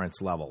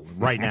tolerance level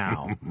right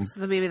now,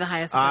 So maybe the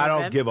highest. I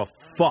don't give a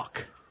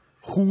fuck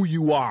who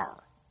you are.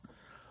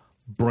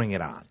 Bring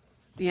it on.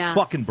 Yeah.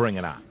 Fucking bring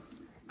it on.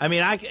 I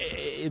mean,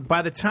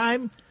 by the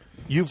time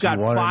you've got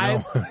wanna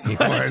 5, know- you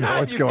by wanna the know time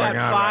what's you've going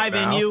got on 5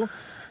 right in now? you,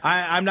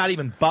 I'm not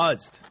even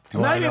buzzed. Do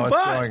I'm I not know even what's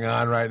buzzed. going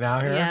on right now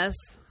here? Yes.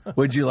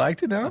 Would you like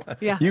to know?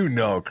 Yeah. You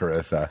know,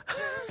 Carissa.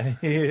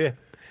 Yeah.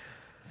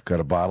 Got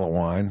a bottle of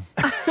wine.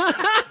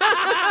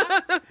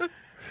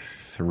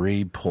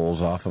 3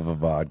 pulls off of a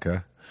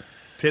vodka.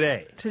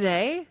 Today.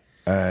 Today?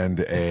 And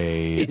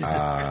a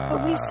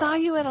But we saw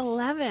you at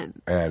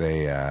 11.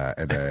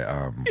 Was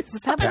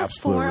Was that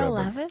Pabst Blue before Ribbon.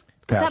 11? Was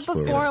Pabst that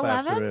Blue before Ribbon.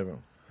 11?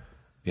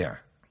 Yeah.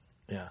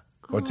 Yeah.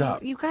 What's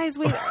up? You guys,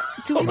 wait.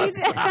 Do we need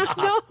to?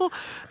 No.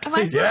 Am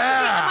I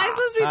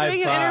supposed to be High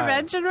doing an five.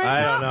 intervention right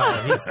I now?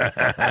 don't know.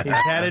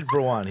 He's headed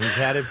for one. He's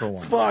headed for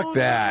one. Fuck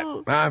that.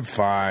 I'm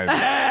fine.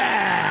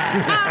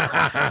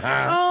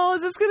 Oh,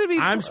 is this going to be?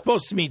 I'm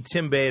supposed to meet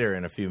Tim Bader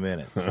in a few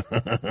minutes.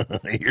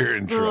 You're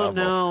in trouble. Oh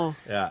no.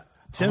 Yeah. Oh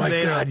Tim my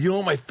Bader. God. You know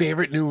what my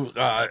favorite new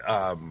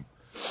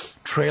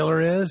trailer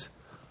is?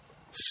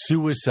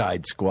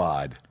 Suicide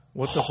Squad.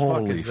 What the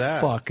Holy fuck is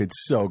that? Fuck,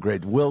 it's so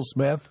great. Will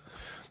Smith.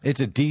 It's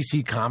a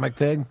DC comic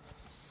thing.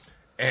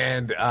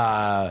 And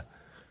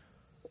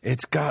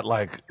it's got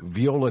like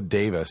Viola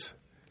Davis.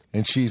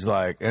 And she's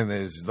like, and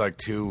there's like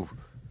two,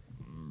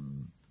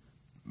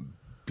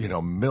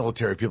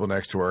 military people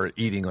next to her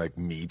eating like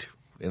meat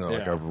in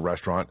like a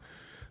restaurant.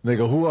 And they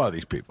go, who are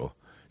these people?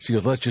 She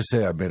goes, let's just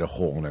say I made a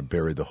hole and I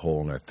buried the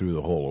hole and I threw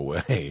the hole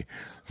away.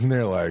 And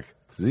they're like,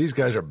 these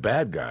guys are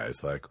bad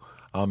guys. Like,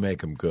 I'll make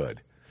them good.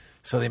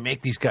 So they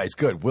make these guys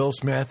good. Will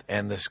Smith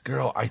and this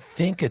girl, I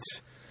think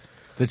it's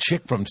the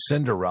chick from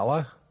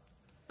Cinderella.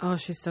 Oh,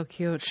 she's so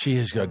cute. She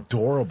is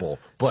adorable,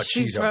 but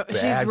she's a bad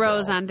She's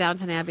Rose girl. on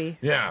Downton Abbey.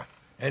 Yeah.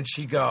 And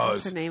she goes...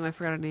 What's her name? I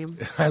forgot her name.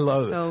 I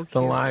love so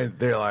the line.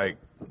 They're like,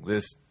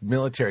 this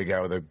military guy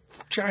with a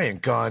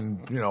giant gun,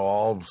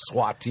 all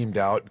SWAT teamed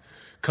out,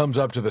 comes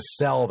up to the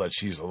cell that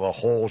the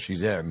hole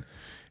she's in,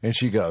 and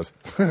she goes,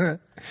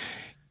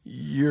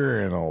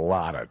 you're in a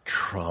lot of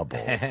trouble.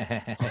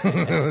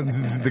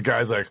 The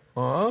guy's like,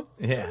 huh?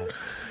 Yeah.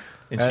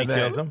 And she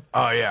kills him?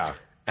 Oh, yeah.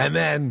 And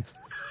then...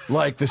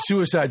 like the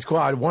Suicide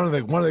Squad, one of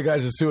the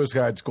guys in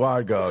Suicide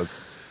Squad goes,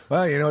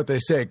 well, you know what they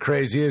say,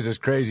 crazy is as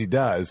crazy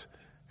does.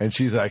 And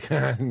she's like,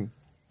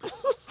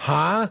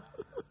 huh?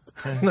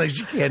 Like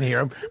she can't hear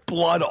him.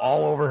 Blood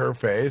all over her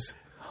face.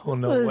 Oh,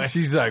 no way.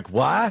 She's like,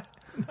 what?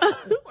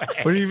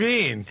 What do you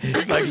mean?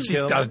 Like she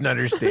doesn't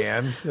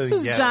understand. This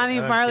is Johnny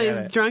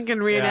Farley's drunken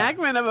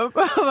reenactment of a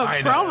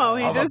promo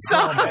he just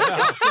saw.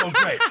 It's so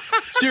great.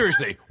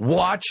 Seriously,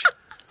 watch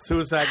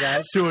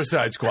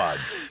Suicide Squad.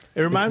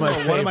 It reminds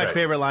me of one of my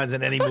favorite lines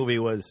in any movie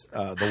was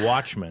The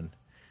Watchmen.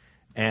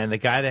 And the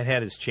guy that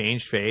had his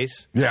changed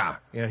face. Yeah.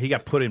 He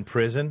got put in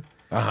prison.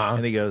 Uh-huh.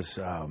 And he goes,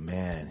 oh,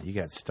 man, you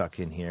got stuck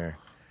in here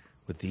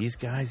with these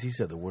guys?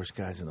 These are the worst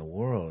guys in the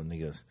world. And he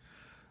goes,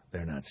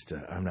 they're not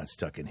stuck. I'm not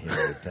stuck in here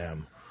with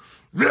them.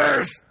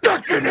 They're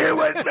stuck in here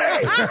with me.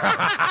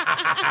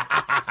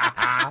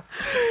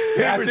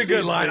 That's a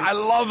good line. I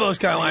love those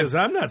kind of He lines. goes,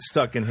 I'm not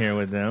stuck in here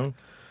with them.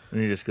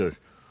 And he just goes,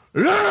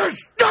 They're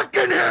stuck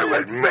in here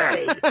with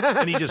me.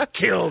 and he just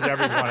kills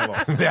every one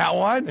of them. That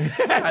one?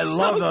 I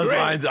love those great.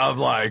 lines of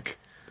like,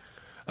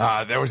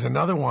 there was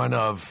another one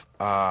of,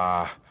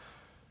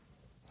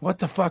 what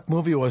the fuck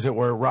movie was it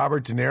where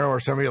Robert De Niro or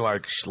somebody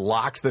like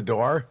locks the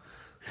door?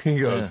 He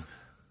goes,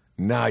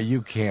 nah,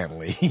 you can't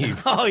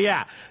leave. Oh,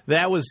 yeah.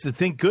 That was the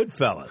thing,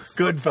 Goodfellas.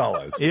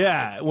 Goodfellas.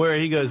 Yeah, where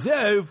he goes,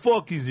 yeah, who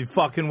fuck is he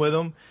fucking with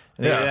him?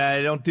 And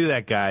he, don't do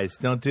that, guys.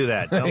 Don't do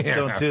that. Don't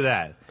do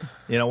that.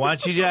 Why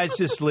don't you guys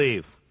just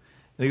leave?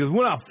 And he goes,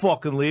 we're not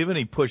fucking leaving.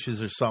 He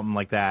pushes or something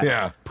like that.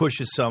 Yeah.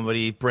 Pushes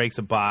somebody, breaks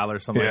a bottle or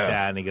something like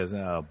that. And he goes,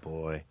 oh,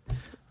 boy.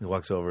 He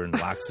walks over and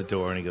locks the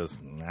door and he goes,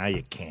 now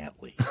you can't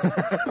leave.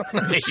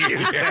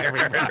 Shoots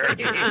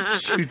everybody.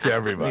 Shoots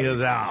everybody. He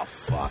goes, oh,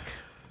 fuck.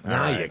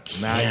 Now All you right.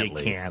 can't Now you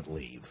leave. can't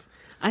leave.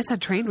 I saw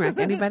Trainwreck.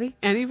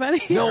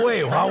 Anybody? No,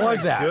 wait, how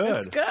was that? Good.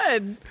 It's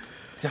good.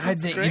 I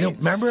think, great.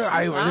 remember, there's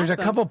a awesome.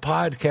 couple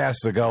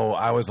podcasts ago,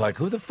 I was like,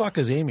 who the fuck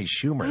is Amy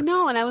Schumer? I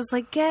know, and I was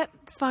like, get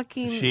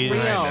fucking She's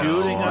real.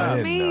 shooting It's up.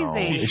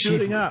 amazing. She's Is she-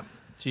 shooting up.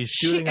 She's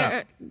shooting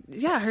up.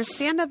 Yeah, her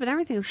stand-up and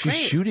everything is She's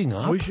great. shooting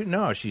up? We should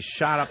know. She's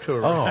shot up to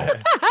her. Oh.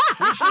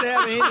 We should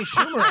have Amy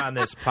Schumer on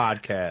this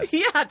podcast.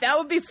 Yeah, that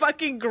would be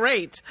fucking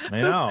great.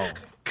 I know.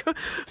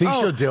 Think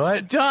she'll do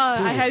it? Duh,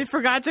 I had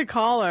forgot to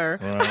call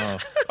her.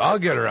 I'll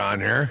get her on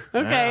here.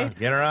 Okay. Yeah,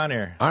 get her on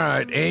here. All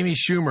right, Amy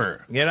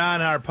Schumer. Get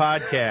on our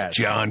podcast.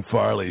 John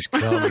Farley's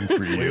coming for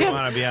We you.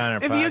 want to be on our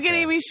If podcast. you get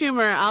Amy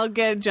Schumer, I'll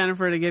get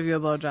Jennifer to give you a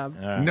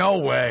blowjob. No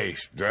way.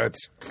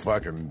 That's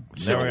fucking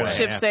no Never way. gonna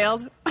Ship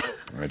sailed.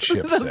 That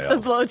ship The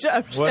sailed.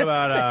 blowjob ship What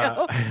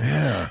about,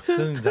 sailed.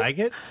 doesn't like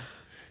it?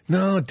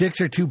 No, dicks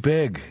are too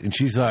big. And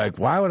she's like,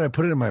 why would I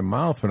put it in my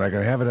mouth when I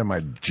can have it in my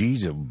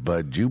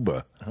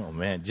juba? Oh,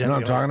 man. You know what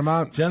I'm talking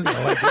about? Jen's going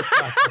to like this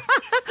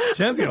podcast.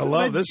 Jen's going to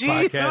love this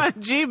podcast.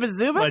 Gee,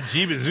 Bazuba. My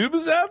Jeeba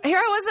Zuba's up? Here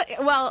I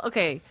was. Well,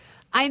 okay.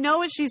 I know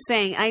what she's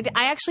saying. I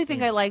actually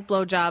think I liked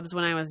blowjobs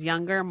when I was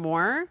younger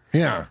more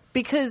Yeah.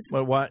 because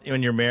But what?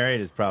 When you're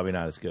married, it's probably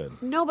not as good.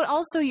 no, but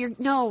also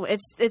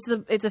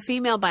it's a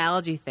female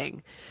biology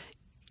thing.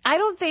 I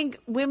don't think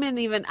women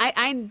even.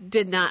 I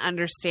did not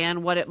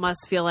understand what it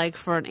must feel like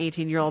for an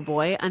 18-year-old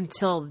boy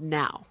until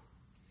now.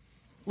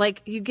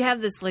 Like you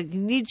have this like you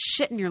need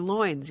shit in your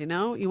loins, you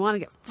want to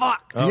get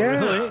fucked. Oh, Yeah,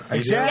 really? You do?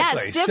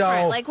 exactly. Yeah, it's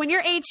different. So- Like when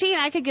you're 18,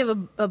 I could give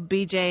a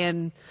BJ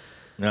and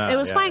it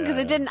was fine because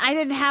I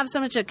didn't have so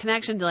much a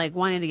connection to like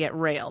wanting to get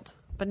railed.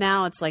 But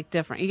now it's like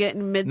different. You get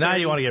in mid. Now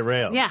you want to get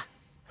railed. Yeah.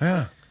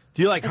 Yeah.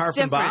 Do you like It's harp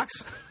and different.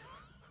 box?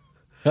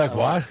 Like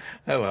what?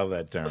 I love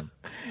that term.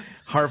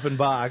 Harp and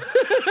box.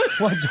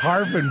 What's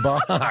harp and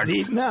box?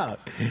 Eating out.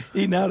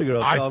 Eating out a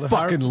girl. I called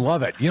fucking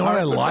love it. You know what I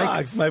Harp and like?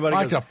 box. My buddy I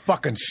like goes- to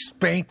fucking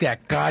spank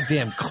that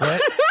goddamn clit.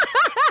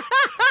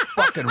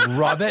 Fucking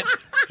rub it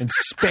and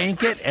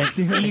spank it and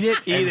eat it.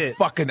 Eat and it.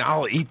 Fucking,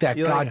 I'll eat that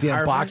You like goddamn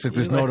harp box and- if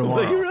there's you no like-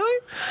 tomorrow. You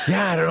really?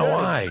 Yeah, I don't know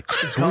why.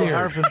 It's called weird.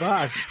 harp and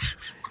box.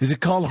 Is it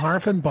called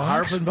harp and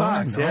box? Harp and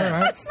box, Fine. yeah. All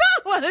right. It's not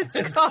what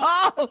it's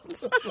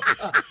called.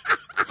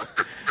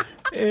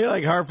 You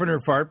like harping her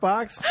fart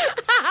box?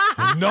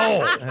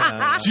 No,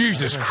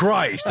 Jesus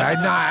Christ!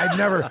 I'd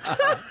never.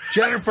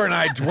 Jennifer and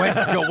I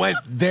went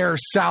there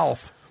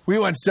south. We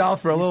went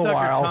south for a little Stuck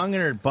while. her tongue in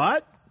her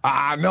butt?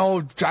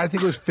 No, I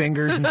think it was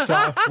fingers and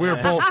stuff. We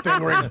were both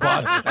fingering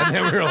butts, and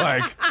then we were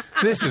like,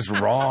 "This is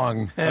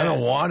wrong. I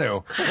don't want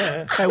to."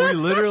 And we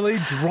literally,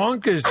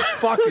 drunk as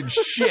fucking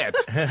shit,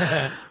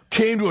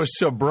 came to a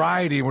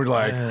sobriety, and we're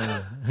like,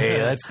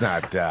 "Hey, let's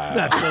not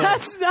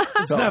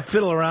Let's not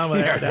fiddle around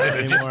with that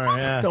anymore.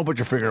 Yeah. don't put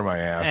your finger in my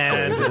ass."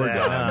 And please. We're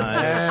done.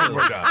 And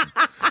we're done.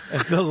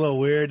 It feels a little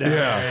weird.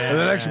 Yeah. And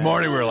the next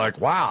morning, we were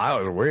like, "Wow,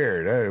 that was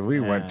weird. We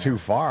went too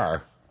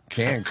far."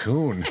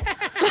 Cancun.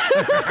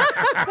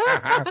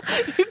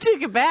 You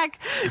took it back.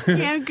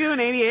 Cancun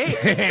 88.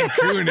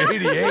 Cancun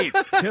 88.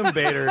 Tim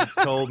Bader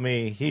told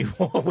me he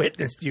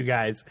witnessed you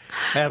guys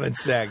having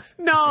sex.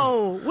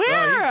 No.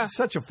 Where? Oh, he's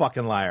such a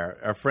fucking liar.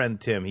 Our friend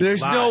Tim. He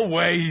There's lied. no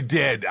way he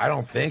did. I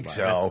don't think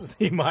so.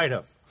 He might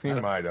have. He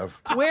might have.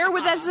 Where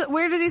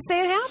does he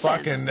say it happened?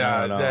 Fucking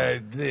No.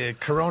 the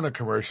Corona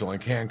commercial in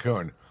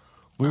Cancun.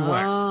 We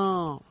went.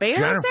 Oh. Bader's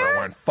Jennifer there?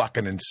 went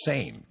fucking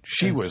insane.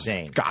 She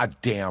Insane. was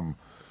goddamn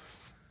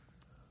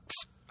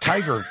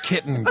tiger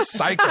kitten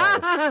psycho.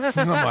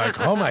 I'm like,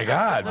 oh my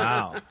God.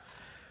 Wow.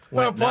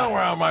 Well, a point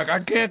where I'm like, I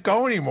can't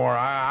go anymore.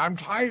 I'm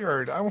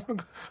tired. I just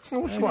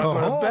want to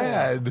go to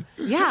bed.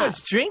 Yeah.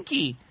 It's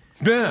drinky.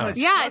 Yeah.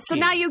 Yeah, so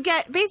now you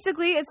get,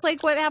 basically, it's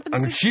like what happens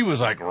And to... she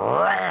was like,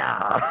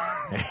 "Rawr."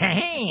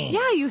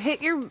 Yeah, you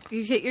hit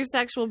your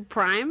sexual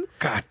prime.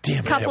 God damn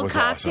it. Couple that was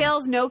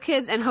cocktails, no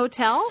kids, and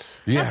hotel.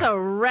 Yeah.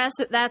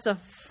 That's a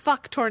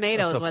fuck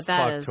tornado That's is a what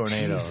that fuck is.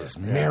 tornado. Jesus,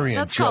 Mary and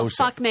That's called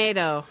Joseph.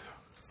 fucknado.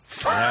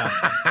 Fuck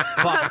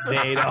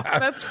NATO.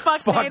 That's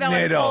fucknado in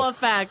Fucknado. full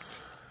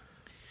effect.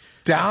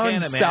 Down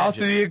Can't south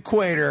of imagine. the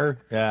equator,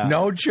 Yeah.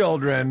 no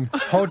children,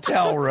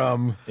 hotel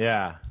room,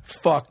 Yeah.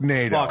 fuck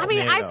NATO. Fuck. I mean,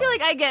 I Tornado. feel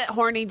like I get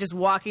horny just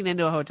walking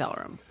into a hotel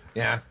room.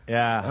 Yeah.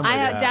 Yeah.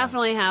 I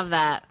definitely have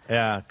that.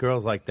 Yeah.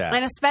 Girls like that.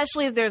 And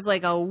especially if there's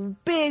like a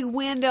big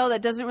window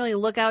that doesn't really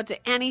look out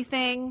to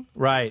anything.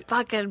 Right.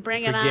 Fucking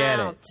bring it Forget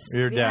out. it.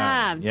 You're done.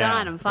 Yeah, I'm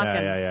done. I'm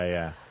fucking.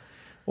 Yeah.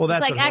 Well,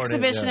 that's It's like what horny-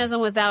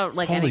 exhibitionism without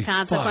like Holy any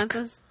fuck.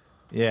 consequences.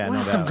 Yeah, no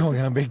I'm doubt. going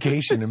on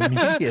vacation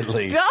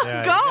immediately. Don't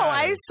Yeah, go. you got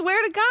I it.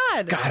 swear to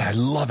God. God, I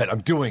love it.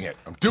 I'm doing it.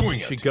 I'm doing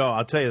You it. should go.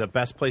 I'll tell you the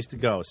best place to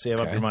go. Save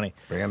up Okay. your money.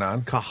 Bring it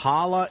on.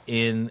 Kahala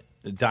in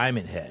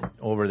Diamond Head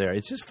over there.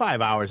 It's just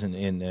 5 hours in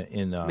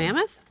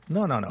Mammoth?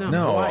 No. No,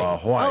 Hawaii.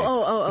 Hawaii.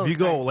 Oh. If you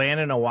go land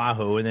in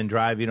Oahu and then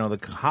drive, the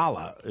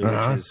Kahala,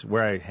 which is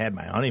where I had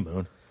my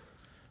honeymoon.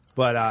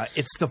 But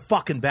it's the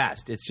fucking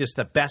best. It's just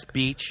the best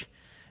beach.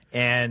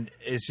 And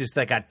it's just,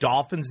 they got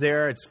dolphins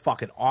there. It's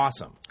fucking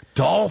awesome.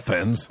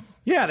 Dolphins?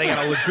 Yeah, they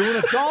got a lagoon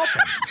of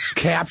dolphins.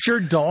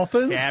 Captured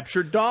dolphins?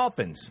 Captured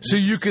dolphins. So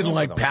you can, Swim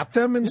like, with them. pet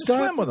them and You stuff?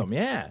 swim with them,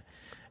 yeah.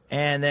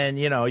 And then,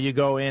 you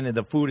go in and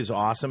the food is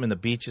awesome and the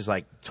beach is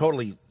like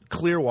totally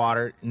clear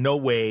water, no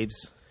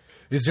waves.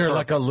 Is there,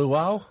 like, a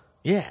luau?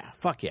 Yeah,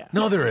 fuck yeah.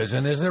 No, there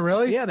isn't. Is there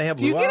really? Yeah, they have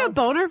Do you luau. get a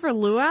boner for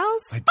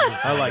luau's?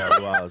 I like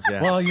luau's,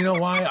 yeah. Well, you know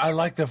why? I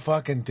like the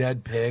fucking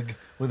dead pig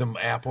with an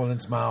apple in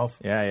its mouth.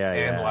 Yeah,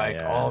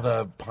 And, all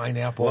the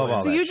pineapple. Love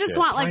all So that you just shit.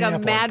 want like a Pineapple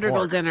and madrigal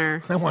pork.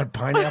 dinner. I want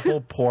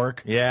pineapple,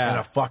 pork, Yeah. and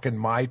a fucking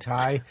Mai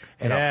Tai,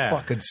 and Yeah. a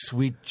fucking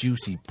sweet,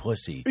 juicy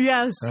pussy.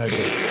 Yes. And I go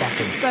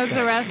fucking That's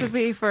a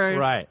recipe for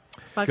Right.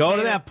 Fuck Go to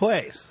yeah. that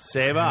place.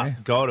 Save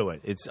up. Go to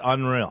it. It's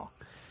unreal.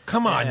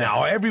 Come on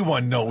now.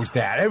 Everyone knows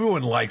that.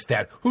 Everyone likes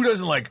that. Who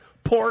doesn't like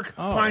pork,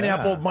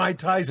 pineapple, yeah. Mai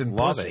Tais, and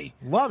Love pussy?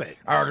 it. Love it.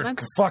 Or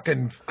That's-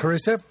 fucking,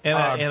 Carissa? And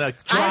a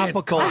giant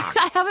tropical... cock.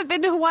 I haven't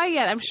been to Hawaii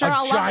yet. I'm sure A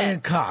I'll love giant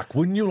it. cock.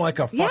 Wouldn't you like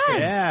a fucking Yes.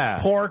 Yeah.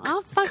 pork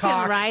I'll fucking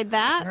cock? ride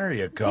that. There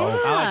you go.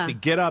 Yeah. I like to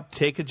get up,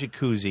 take a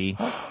jacuzzi,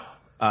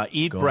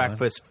 eat Go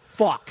breakfast,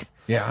 fuck.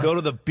 Yeah. Go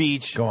to the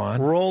beach. Go on.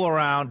 Roll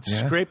around, Yeah.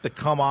 scrape the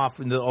cum off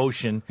into the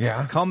ocean.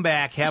 Yeah. Come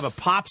back, have a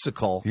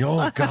popsicle,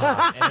 Oh,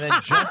 God. and then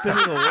jump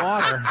into the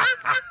water.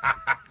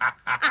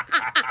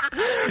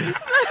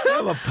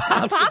 Have a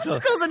popsicle.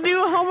 Popsicle's a new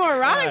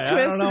homoerotic I twist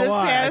don't to know this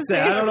why. fantasy.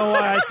 I don't know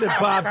why I said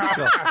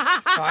popsicle.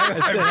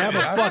 I said have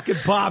a fucking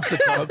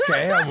popsicle.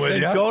 Okay, I'm with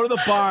Then you. go to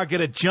the bar,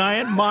 get a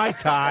giant Mai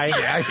Tai.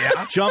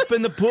 Yeah. Jump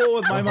in the pool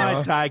with my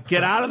Mai Tai.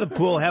 Get out of the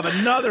pool, have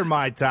another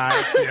Mai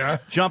Tai. Yeah.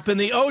 Jump in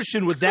the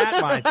ocean with that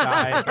Mai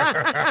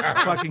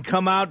Tai. Fucking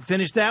come out,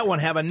 finish that one,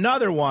 have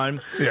another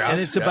one. Yes, and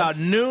it's yes. about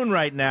noon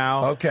right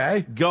now.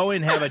 Okay. Go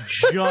and have a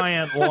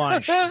giant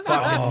lunch.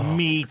 Fucking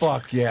meat.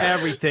 fuck yes.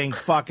 Everything.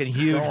 Fucking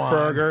huge Go on.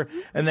 burger.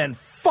 And then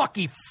fuck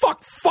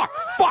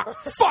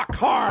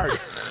hard.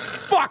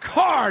 Fuck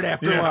hard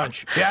after Yeah.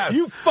 lunch. Yes.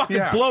 You fucking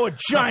Yeah. blow a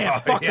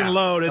giant fucking Yeah.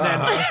 load and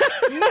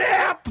then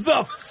nap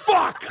the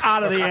fuck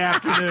out of the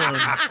afternoon.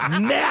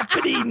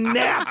 Nappity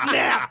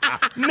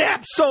nap.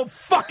 Nap so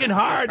fucking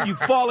hard you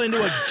fall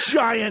into a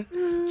giant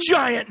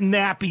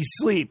nappy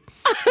sleep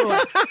for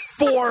like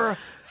 4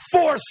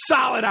 4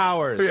 solid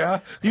hours. Yeah.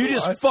 You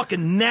just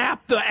fucking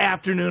nap the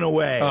afternoon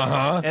away.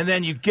 And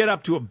then you get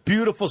up to a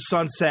beautiful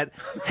sunset,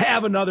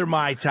 have another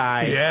Mai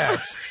Tai.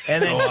 Yes.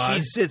 And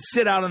then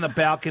sit out on the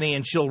balcony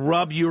and she'll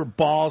rub your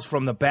balls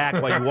from the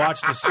back while you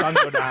watch the sun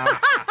go down.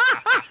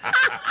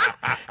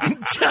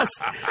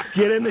 Just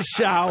get in the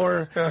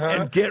shower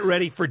and get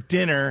ready for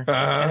dinner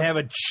and have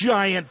a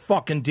giant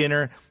fucking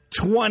dinner.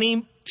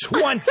 20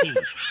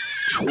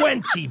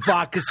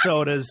 vodka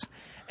sodas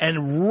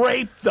and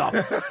rape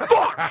the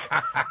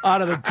fuck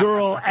out of the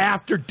girl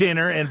after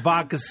dinner and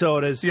vodka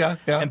sodas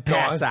and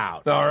pass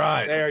out. All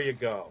right. There you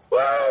go.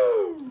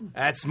 Woo!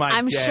 That's my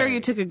I'm day. sure you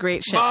took a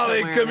great shit.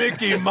 Molly somewhere.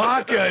 Kamiki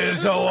Maka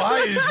is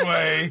Hawaii's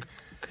way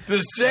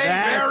to say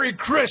Merry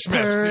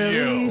Christmas to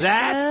you.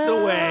 That's the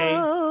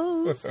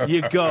way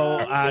you go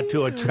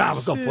to a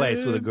tropical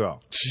place with a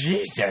girl.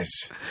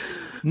 Jesus.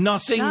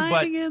 Nothing Shining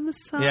but in the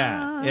sun.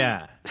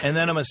 yeah, and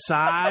then a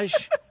massage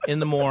in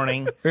the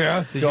morning.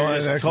 Yeah, because you're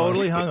just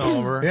totally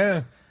hungover.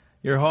 Yeah,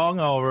 you're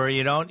hungover.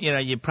 You don't,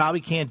 you probably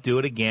can't do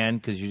it again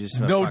because you just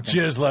no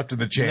jizz left in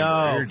the chamber.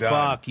 No, You're done.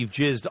 fuck, you've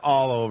jizzed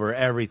all over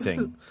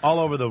everything, all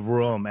over the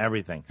room,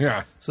 everything.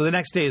 Yeah. So the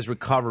next day is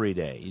recovery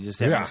day. You just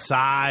have a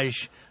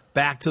massage,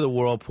 back to the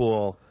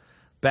whirlpool.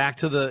 Back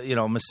to the,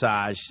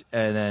 massage,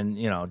 and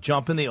then,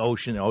 jump in the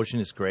ocean. The ocean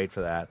is great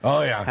for that.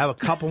 Oh, yeah. Have a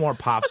couple more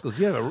popsicles.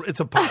 It's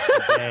a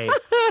popsicle day.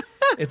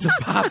 It's a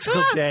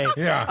popsicle day.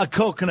 Yeah. A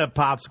coconut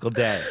popsicle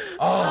day.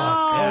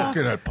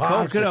 Coconut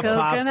popsicle. Coconut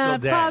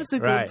popsicle day.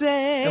 Popsicle Right.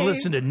 day. And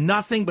listen to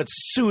nothing but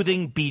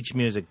soothing beach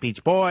music.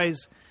 Beach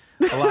Boys.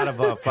 A lot of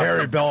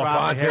Harry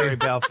Belafonte. Harry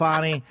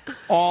Belafonte.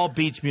 All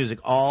beach music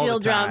all Steel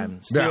the drum.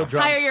 time. Steel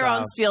drum. Hire your own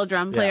stuff. steel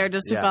drum player Yes,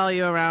 just to yes. follow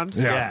you around.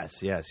 Yeah.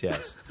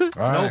 Yes. All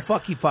No right.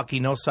 fucky,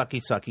 no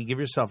sucky. Give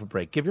yourself a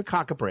break. Give your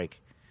cock a break.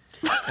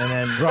 And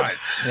then, Right.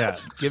 Yeah,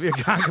 give your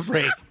cock a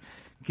break.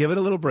 Give it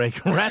a little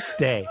break. Rest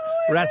day.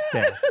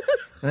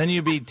 And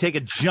then take a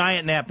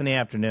giant nap in the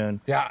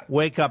afternoon. Yeah.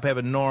 Wake up, have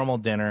a normal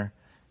dinner.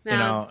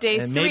 Now, day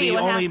and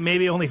 3,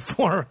 maybe only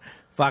 4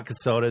 vodka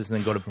sodas, and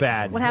then go to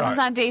bed. What happens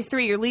Right. on day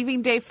 3? You're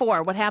leaving day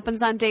 4. What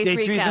happens on day 3?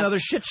 Day 3 is Kev? another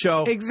shit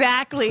show.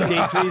 Exactly. Day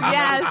 3 is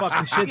Yes. another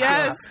fucking shit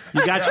Yes. show.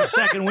 You got your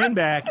second win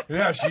back.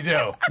 Yes, you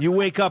do. You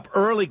wake up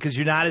early because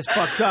you're not as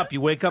fucked up.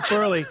 You wake up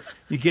early.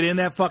 You get in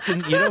that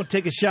fucking. You don't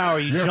take a shower.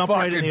 You You're jump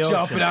right in the ocean.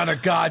 jumping on a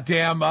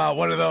goddamn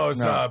one of those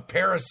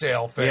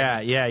parasail things. Yeah.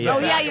 Oh, yeah,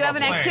 Back you of have a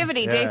an plane.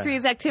 activity. Yeah. Day 3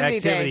 is activity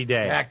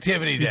day.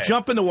 Activity day. You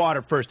jump in the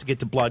water first to get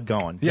the blood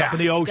going. Yeah. Jump in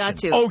the ocean. Got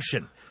to.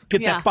 Ocean.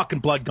 Get Yeah. that fucking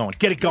blood going.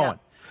 Get it going. Yeah.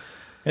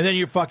 And then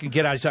you fucking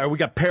get out. Sorry, we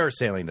got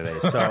parasailing today.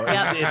 So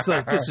Yep. it's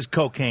like, this is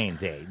cocaine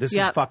day. This is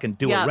Yep. fucking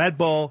do Yep. a Red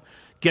Bull.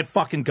 Get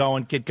fucking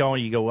going. Get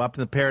going. You go up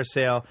in the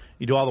parasail.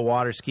 You do all the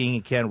water skiing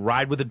you can.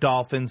 Ride with the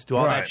dolphins. Do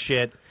all Right. that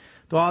shit.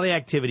 Do all the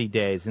activity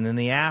days. And in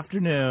the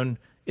afternoon,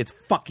 it's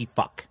fucky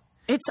fuck.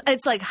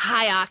 It's like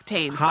high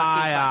octane.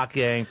 High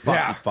octane fucky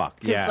Yeah. fuck.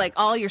 Because Yeah. like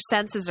all your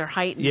senses are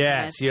heightened. and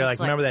Yes. it's You're just like,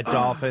 remember that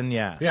dolphin?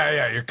 Yeah.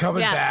 Yeah. You're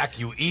coming Yeah. back.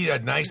 You eat a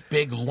nice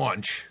big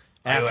lunch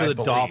After I the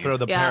believe. dolphin or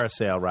the Yeah.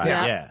 parasail ride.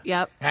 Yep. Yeah.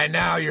 Yep. And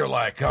now you're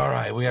like, all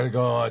right, we got to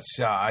go.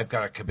 I've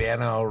got a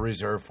cabana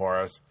reserved for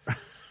us.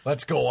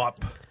 Let's go up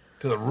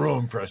to the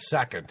room for a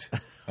second.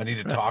 I need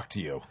to talk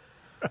to you.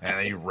 And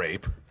then you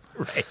rape.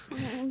 Right.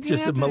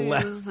 Just a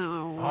molest.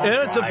 No.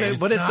 Yeah, it's Right,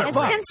 but it's not- a It's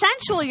fuck.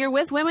 consensual. You're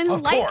with women who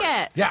Of like course.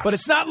 it. Yes. But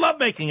it's not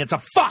lovemaking. It's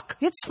a fuck.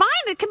 It's fine.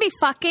 It can be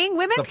fucking.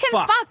 Women The can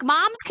fuck. fuck.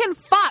 Moms can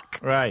fuck.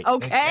 Right.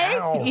 Okay? Yeah,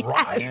 all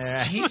right.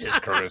 Yes. Jesus,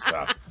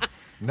 Carissa.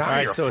 Now All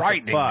right, you're so it's a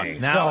frightening fuck. me.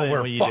 Now so then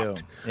we're what you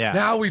fucked. do? Yeah.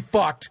 Now we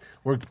fucked.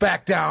 We're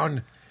back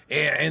down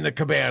in the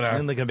cabana.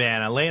 In the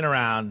cabana, laying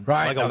around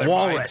Right, like another a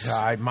walrus.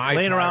 Mai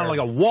laying around Tai. like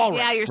a walrus.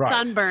 Yeah, you're Right.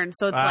 sunburned.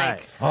 So it's Right.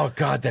 like, Oh,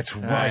 God, that's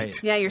right. Right.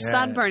 yeah, you're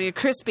sunburned. You're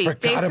crispy. Forgot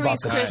Day about 3's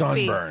the crispy.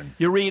 sunburn.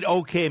 You read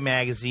OK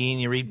Magazine.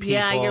 You read People.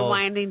 Yeah, you're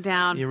winding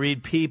down. You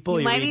read People.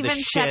 You might read even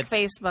the check shit.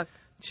 Facebook.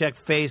 Check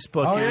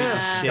Facebook. Oh, you read yeah.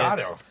 the shit. Got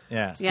to.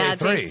 Yeah. Yeah,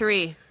 Day day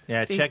 3.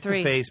 Yeah, Day check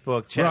 3. the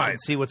Facebook. Check Right. and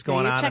see what's Yeah,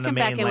 going you're on in the checking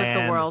back mainland. in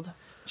with the world.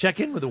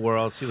 Check in with the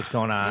world. See what's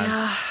going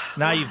on.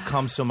 Now you've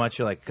come so much.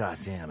 You're like, God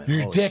damn it.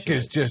 Your holy dick shit.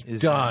 is just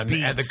It's done,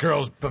 beat. and the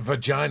girl's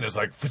vagina's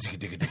like.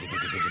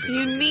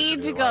 You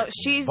need to go.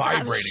 She's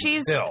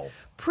vibrating still.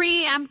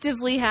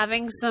 preemptively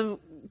having some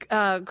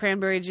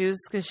cranberry juice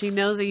because she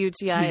knows a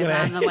UTI is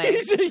Gonna- on the way.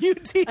 It's a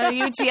UTI. A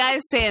UTI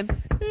is saying,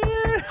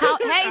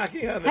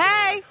 Knocking on the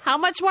hey, how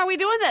much more are we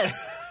doing this?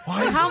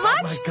 Why? How much?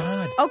 Oh, my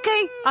God.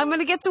 Okay, I'm going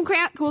to get some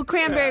cool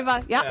cranberry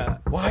vodka.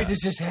 Yep. Why does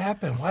this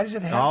happen? Why does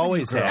it happen?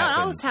 Always to you girls? happens.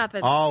 No, it always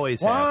happens.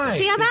 Always Why? happens.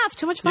 TMF,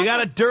 too much You vodka.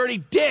 got a dirty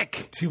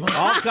dick. Too much.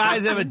 All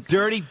guys have a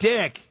dirty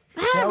dick.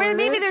 Ah, what it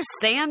maybe is? there's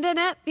sand in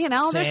it. You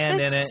know, there's Sand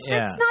in it,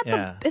 yeah, It's not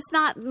yeah. it's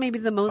not maybe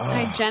the most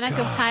hygienic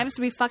of times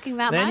to be fucking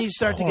that Then much. you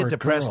start to Poor get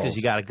depressed because girls.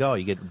 you got to go.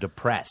 You get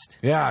depressed.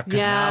 Yeah, because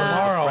Yeah.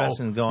 tomorrow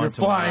Depressing going you're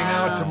tomorrow. flying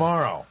out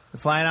tomorrow. You're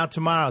flying out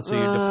tomorrow, so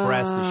you're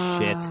depressed as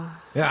shit.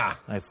 Yeah.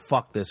 Like,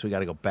 fuck this. We got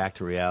to go back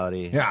to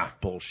reality. Yeah.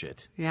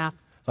 Bullshit. Yeah.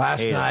 Last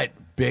Hate it. night,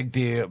 big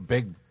deal,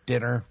 big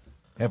dinner.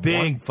 Have Big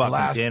one fucking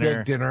last dinner.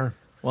 big dinner.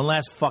 One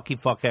last fuck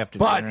after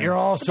But dinner. you're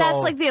also... But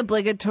that's like the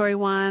obligatory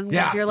one. Because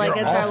Yeah, you're like, you're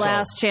it's our also-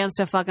 last chance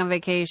to fuck on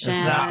vacation.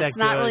 It's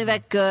not really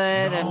that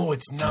good. No,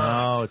 it's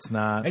not. No, it's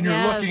not. And you're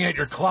Yes. looking at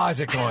your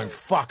closet going,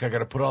 fuck, I got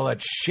to put all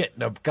that shit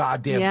in a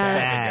goddamn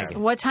bag. bag.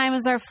 What time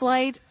is our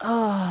flight?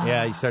 Oh,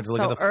 Yeah, you start to look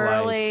so at the flight.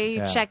 early.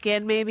 Yeah. Check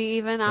in, maybe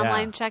even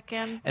online check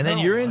in. And then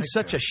Oh, you're in my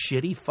such God. a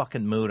shitty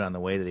fucking mood on the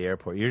way to the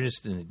airport. You're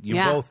just you're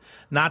Yeah. both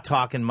not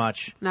talking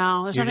much.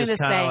 No, there's you're nothing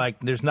just to kinda say. like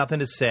there's nothing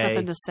to say.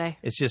 Nothing to say.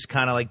 It's just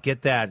kind of like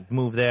get that,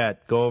 move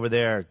that, go over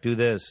there, do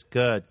this,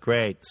 good,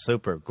 great,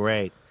 super,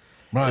 great.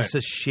 Right. It's a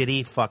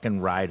shitty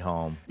fucking ride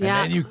home. And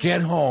Yeah. then you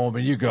get home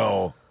and you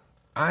go,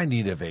 I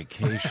need a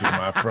vacation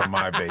from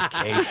my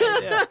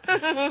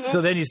vacation.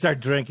 So then you start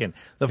drinking.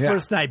 The Yeah.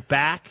 first night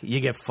back, you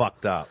get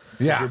fucked up.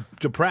 Yeah. You're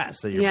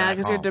depressed that you're Yeah, back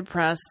because you're home.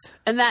 depressed.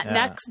 And that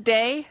next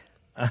day,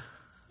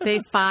 day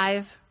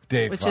 5,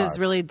 Day which 5. is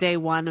really day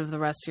 1 of the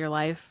rest of your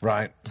life.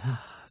 Right.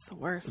 It's the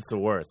worst. It's the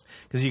worst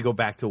because you go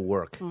back to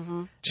work.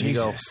 Mm-hmm. You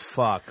go, Jesus.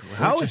 fuck.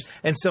 How is?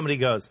 And somebody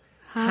goes,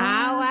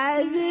 how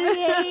was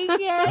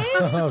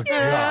it? Oh,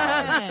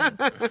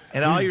 God.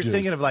 And all you're just-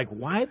 thinking of like,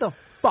 why the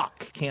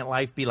fuck can't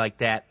life be like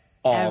that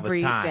all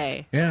Every the time?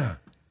 day. Yeah.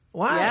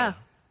 Why? Yeah.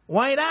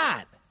 Why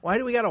not? Why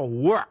do we got to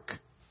work?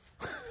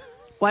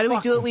 Why do we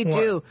do what we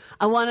do?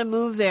 I want to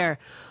move there.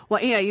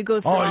 Well, yeah, you go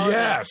through all Oh, of it.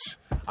 yes.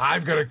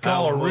 I'm going to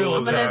call a I'm realtor.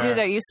 I'm going to do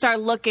that. You start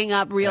looking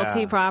up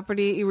realty Yeah.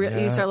 property. You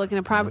Yeah. start looking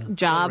at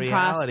job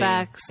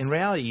prospects. In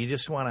reality, you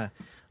just want to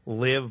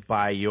live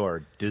by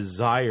your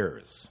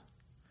desires.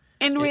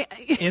 In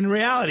In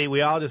reality,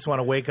 we all just want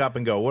to wake up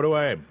and go, what do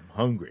I am?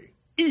 Hungry.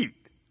 Eat.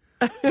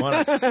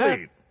 Want to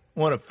sleep.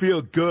 Want to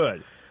feel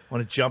good.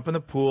 Want to jump in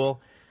the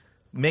pool.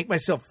 Make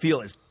myself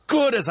feel as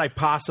good as I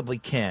possibly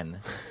can.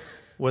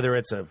 Whether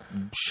it's a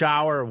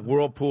shower,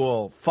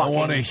 whirlpool, I fucking...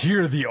 want to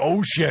hear the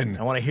ocean.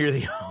 I want to hear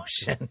the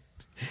ocean.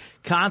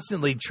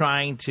 Constantly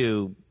trying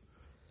to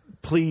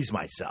please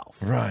myself.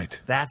 Right.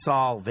 That's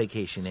all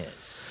vacation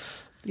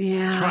is.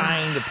 yeah.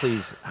 Trying to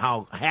please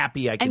how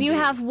happy I can And you be.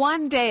 have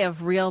one day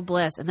of real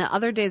bliss, and the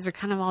other days are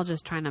kind of all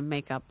just trying to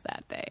make up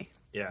that day.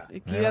 Yeah.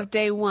 Like, you have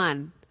day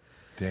 1.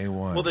 Day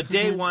 1. Well, the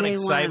day one Day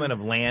excitement one.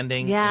 of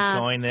landing Yeah, and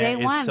going it's there day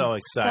is 1. so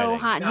exciting. So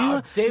hot.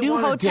 No, day new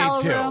 1 or day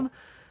hotel 2? room.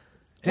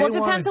 Day Well, it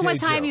 1 depends and on what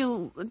day time 2.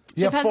 you.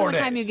 You have Depends on 4 what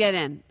time days. you get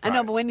in. I know,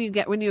 Right.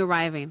 but when you're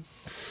arriving.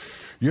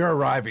 You're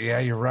arriving. Yeah,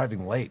 you're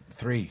arriving late.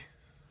 3.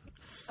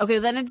 Okay,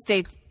 then it's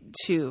day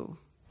 2.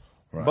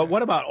 Right. But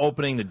what about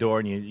opening the door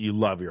and you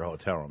love your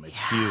hotel room? It's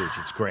huge.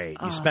 It's great.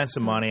 You spent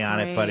some so money on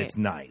it, but great. it's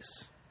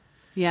nice.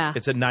 Yeah,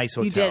 It's a nice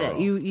hotel You did it.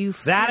 room. You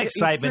that threw-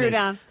 excitement you threw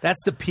is down. that's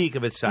the peak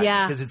of excitement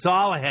Yeah. because it's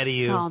all ahead of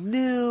you. It's all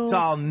new. It's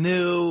all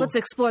new. Let's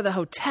explore the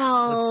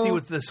hotel. Let's see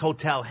what this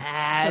hotel so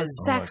has.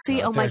 sexy.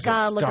 God. Oh my There's a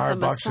god! Look at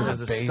the Starbucks in massage.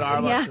 There's a basement.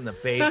 Starbucks Yeah. in the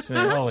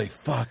basement. Holy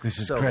fuck, this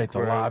is So great. The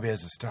great. lobby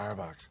has a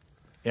Starbucks.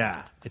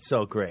 Yeah, it's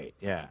so great.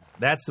 Yeah,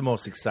 that's the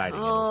most exciting.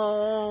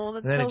 Oh,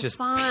 that's And then so it just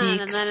fun. And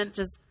peaks. then it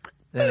just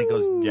Then it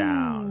goes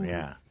down.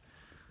 Yeah,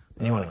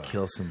 and you want to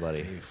kill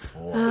somebody. Day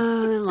 4.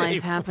 then life Day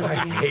happens. I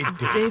hate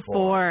day Day 4.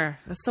 4.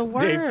 That's the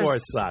worst. Day 4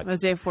 sucks. No,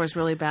 day 4 is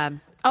really bad.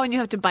 Oh, and you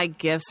have to buy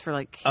gifts for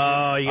like kids.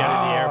 Oh, you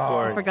got in the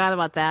airport. Forgot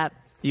about that.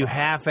 You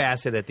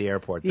half-ass it at the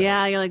airport. Though.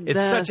 Yeah, you're like, it's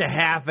this. such a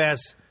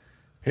half-ass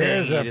thing.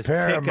 Here's You a just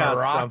pair pick of out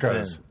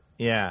maracas. something.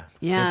 Yeah.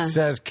 Yeah, It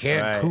says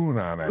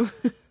Cancun on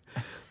it.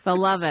 they'll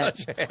love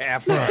it.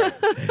 Half-ass.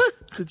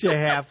 Such a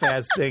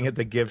half-ass thing at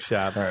the gift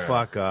shop. Right.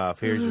 Fuck off.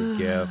 Here's your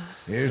gift.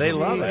 Here's They a-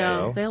 love There it. you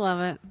go. though. They love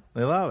it.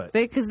 They love it.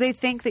 Because they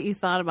think that you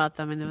thought about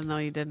them, and even though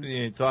you didn't.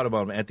 You thought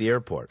about them at the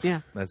airport.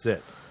 Yeah. That's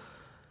it.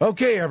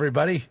 Okay,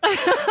 everybody.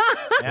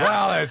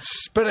 Well,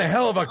 it's been a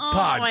hell of a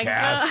my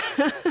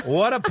podcast.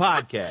 What a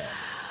podcast.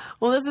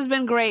 Well, this has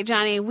been great,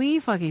 Johnny. We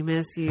fucking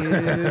miss you.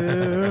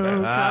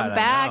 Come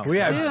back. We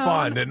had soon.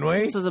 fun, didn't we?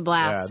 This was a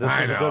blast. Yeah, this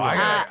I was a know. good one.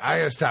 I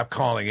gotta stop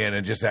calling in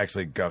and just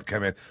actually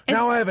come in.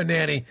 Now I have a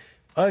nanny.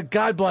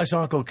 God bless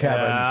Uncle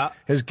Kevin Yeah.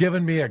 has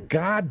given me a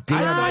goddamn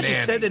I thought nanny.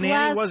 you said the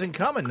nanny Bless. wasn't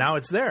coming. Now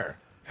it's there.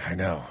 I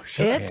know.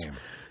 She It? came.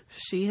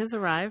 She has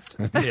arrived.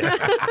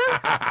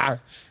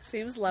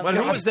 Seems But lovely.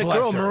 who was the bless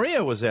girl? her.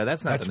 Maria was there.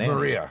 That's not That's the nanny.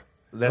 Maria.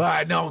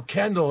 That's- No,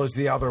 Kendall is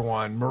the other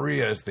one.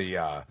 Maria is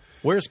the.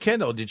 Where's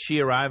Kendall? Did she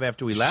arrive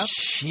after we left?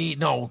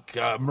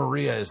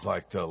 Maria is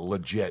like the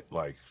legit,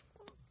 like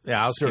Yeah,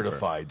 housekeeper.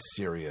 certified,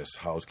 serious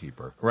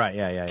housekeeper. Right,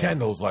 yeah.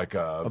 Kendall's like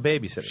a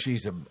babysitter.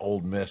 She's an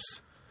Old Miss.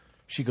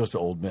 She goes to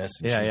Old Miss.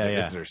 And Yeah, she's yeah.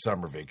 This is her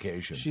summer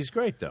vacation. She's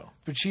great, though.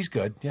 But she's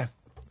good. Yeah.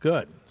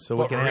 Good. So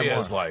we But can Maria's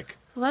have more. like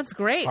Well, that's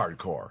great.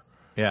 hardcore.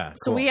 Yeah.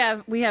 So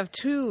cool. we have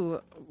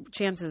 2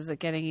 chances at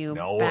getting you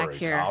No back worries.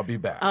 here. I'll be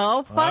back.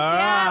 Oh, fuck yeah. I love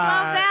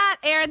right. that.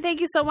 Aaron, thank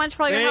you so much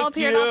for all your Thank help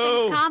here at All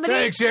you. Things Comedy.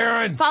 Thanks,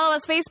 Aaron. Follow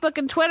us Facebook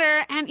and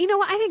Twitter. And you know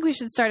what? I think we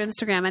should start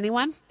Instagram.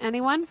 Anyone?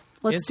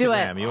 Let's do it.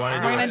 Instagram. You wanna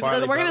do We're it,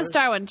 Farley We're gonna Brothers?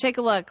 start one. Take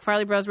a look.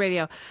 Farley Bros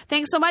Radio.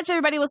 Thanks so much,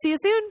 everybody. We'll see you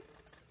soon.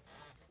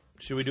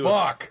 Should we do it?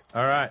 Fuck.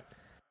 All right.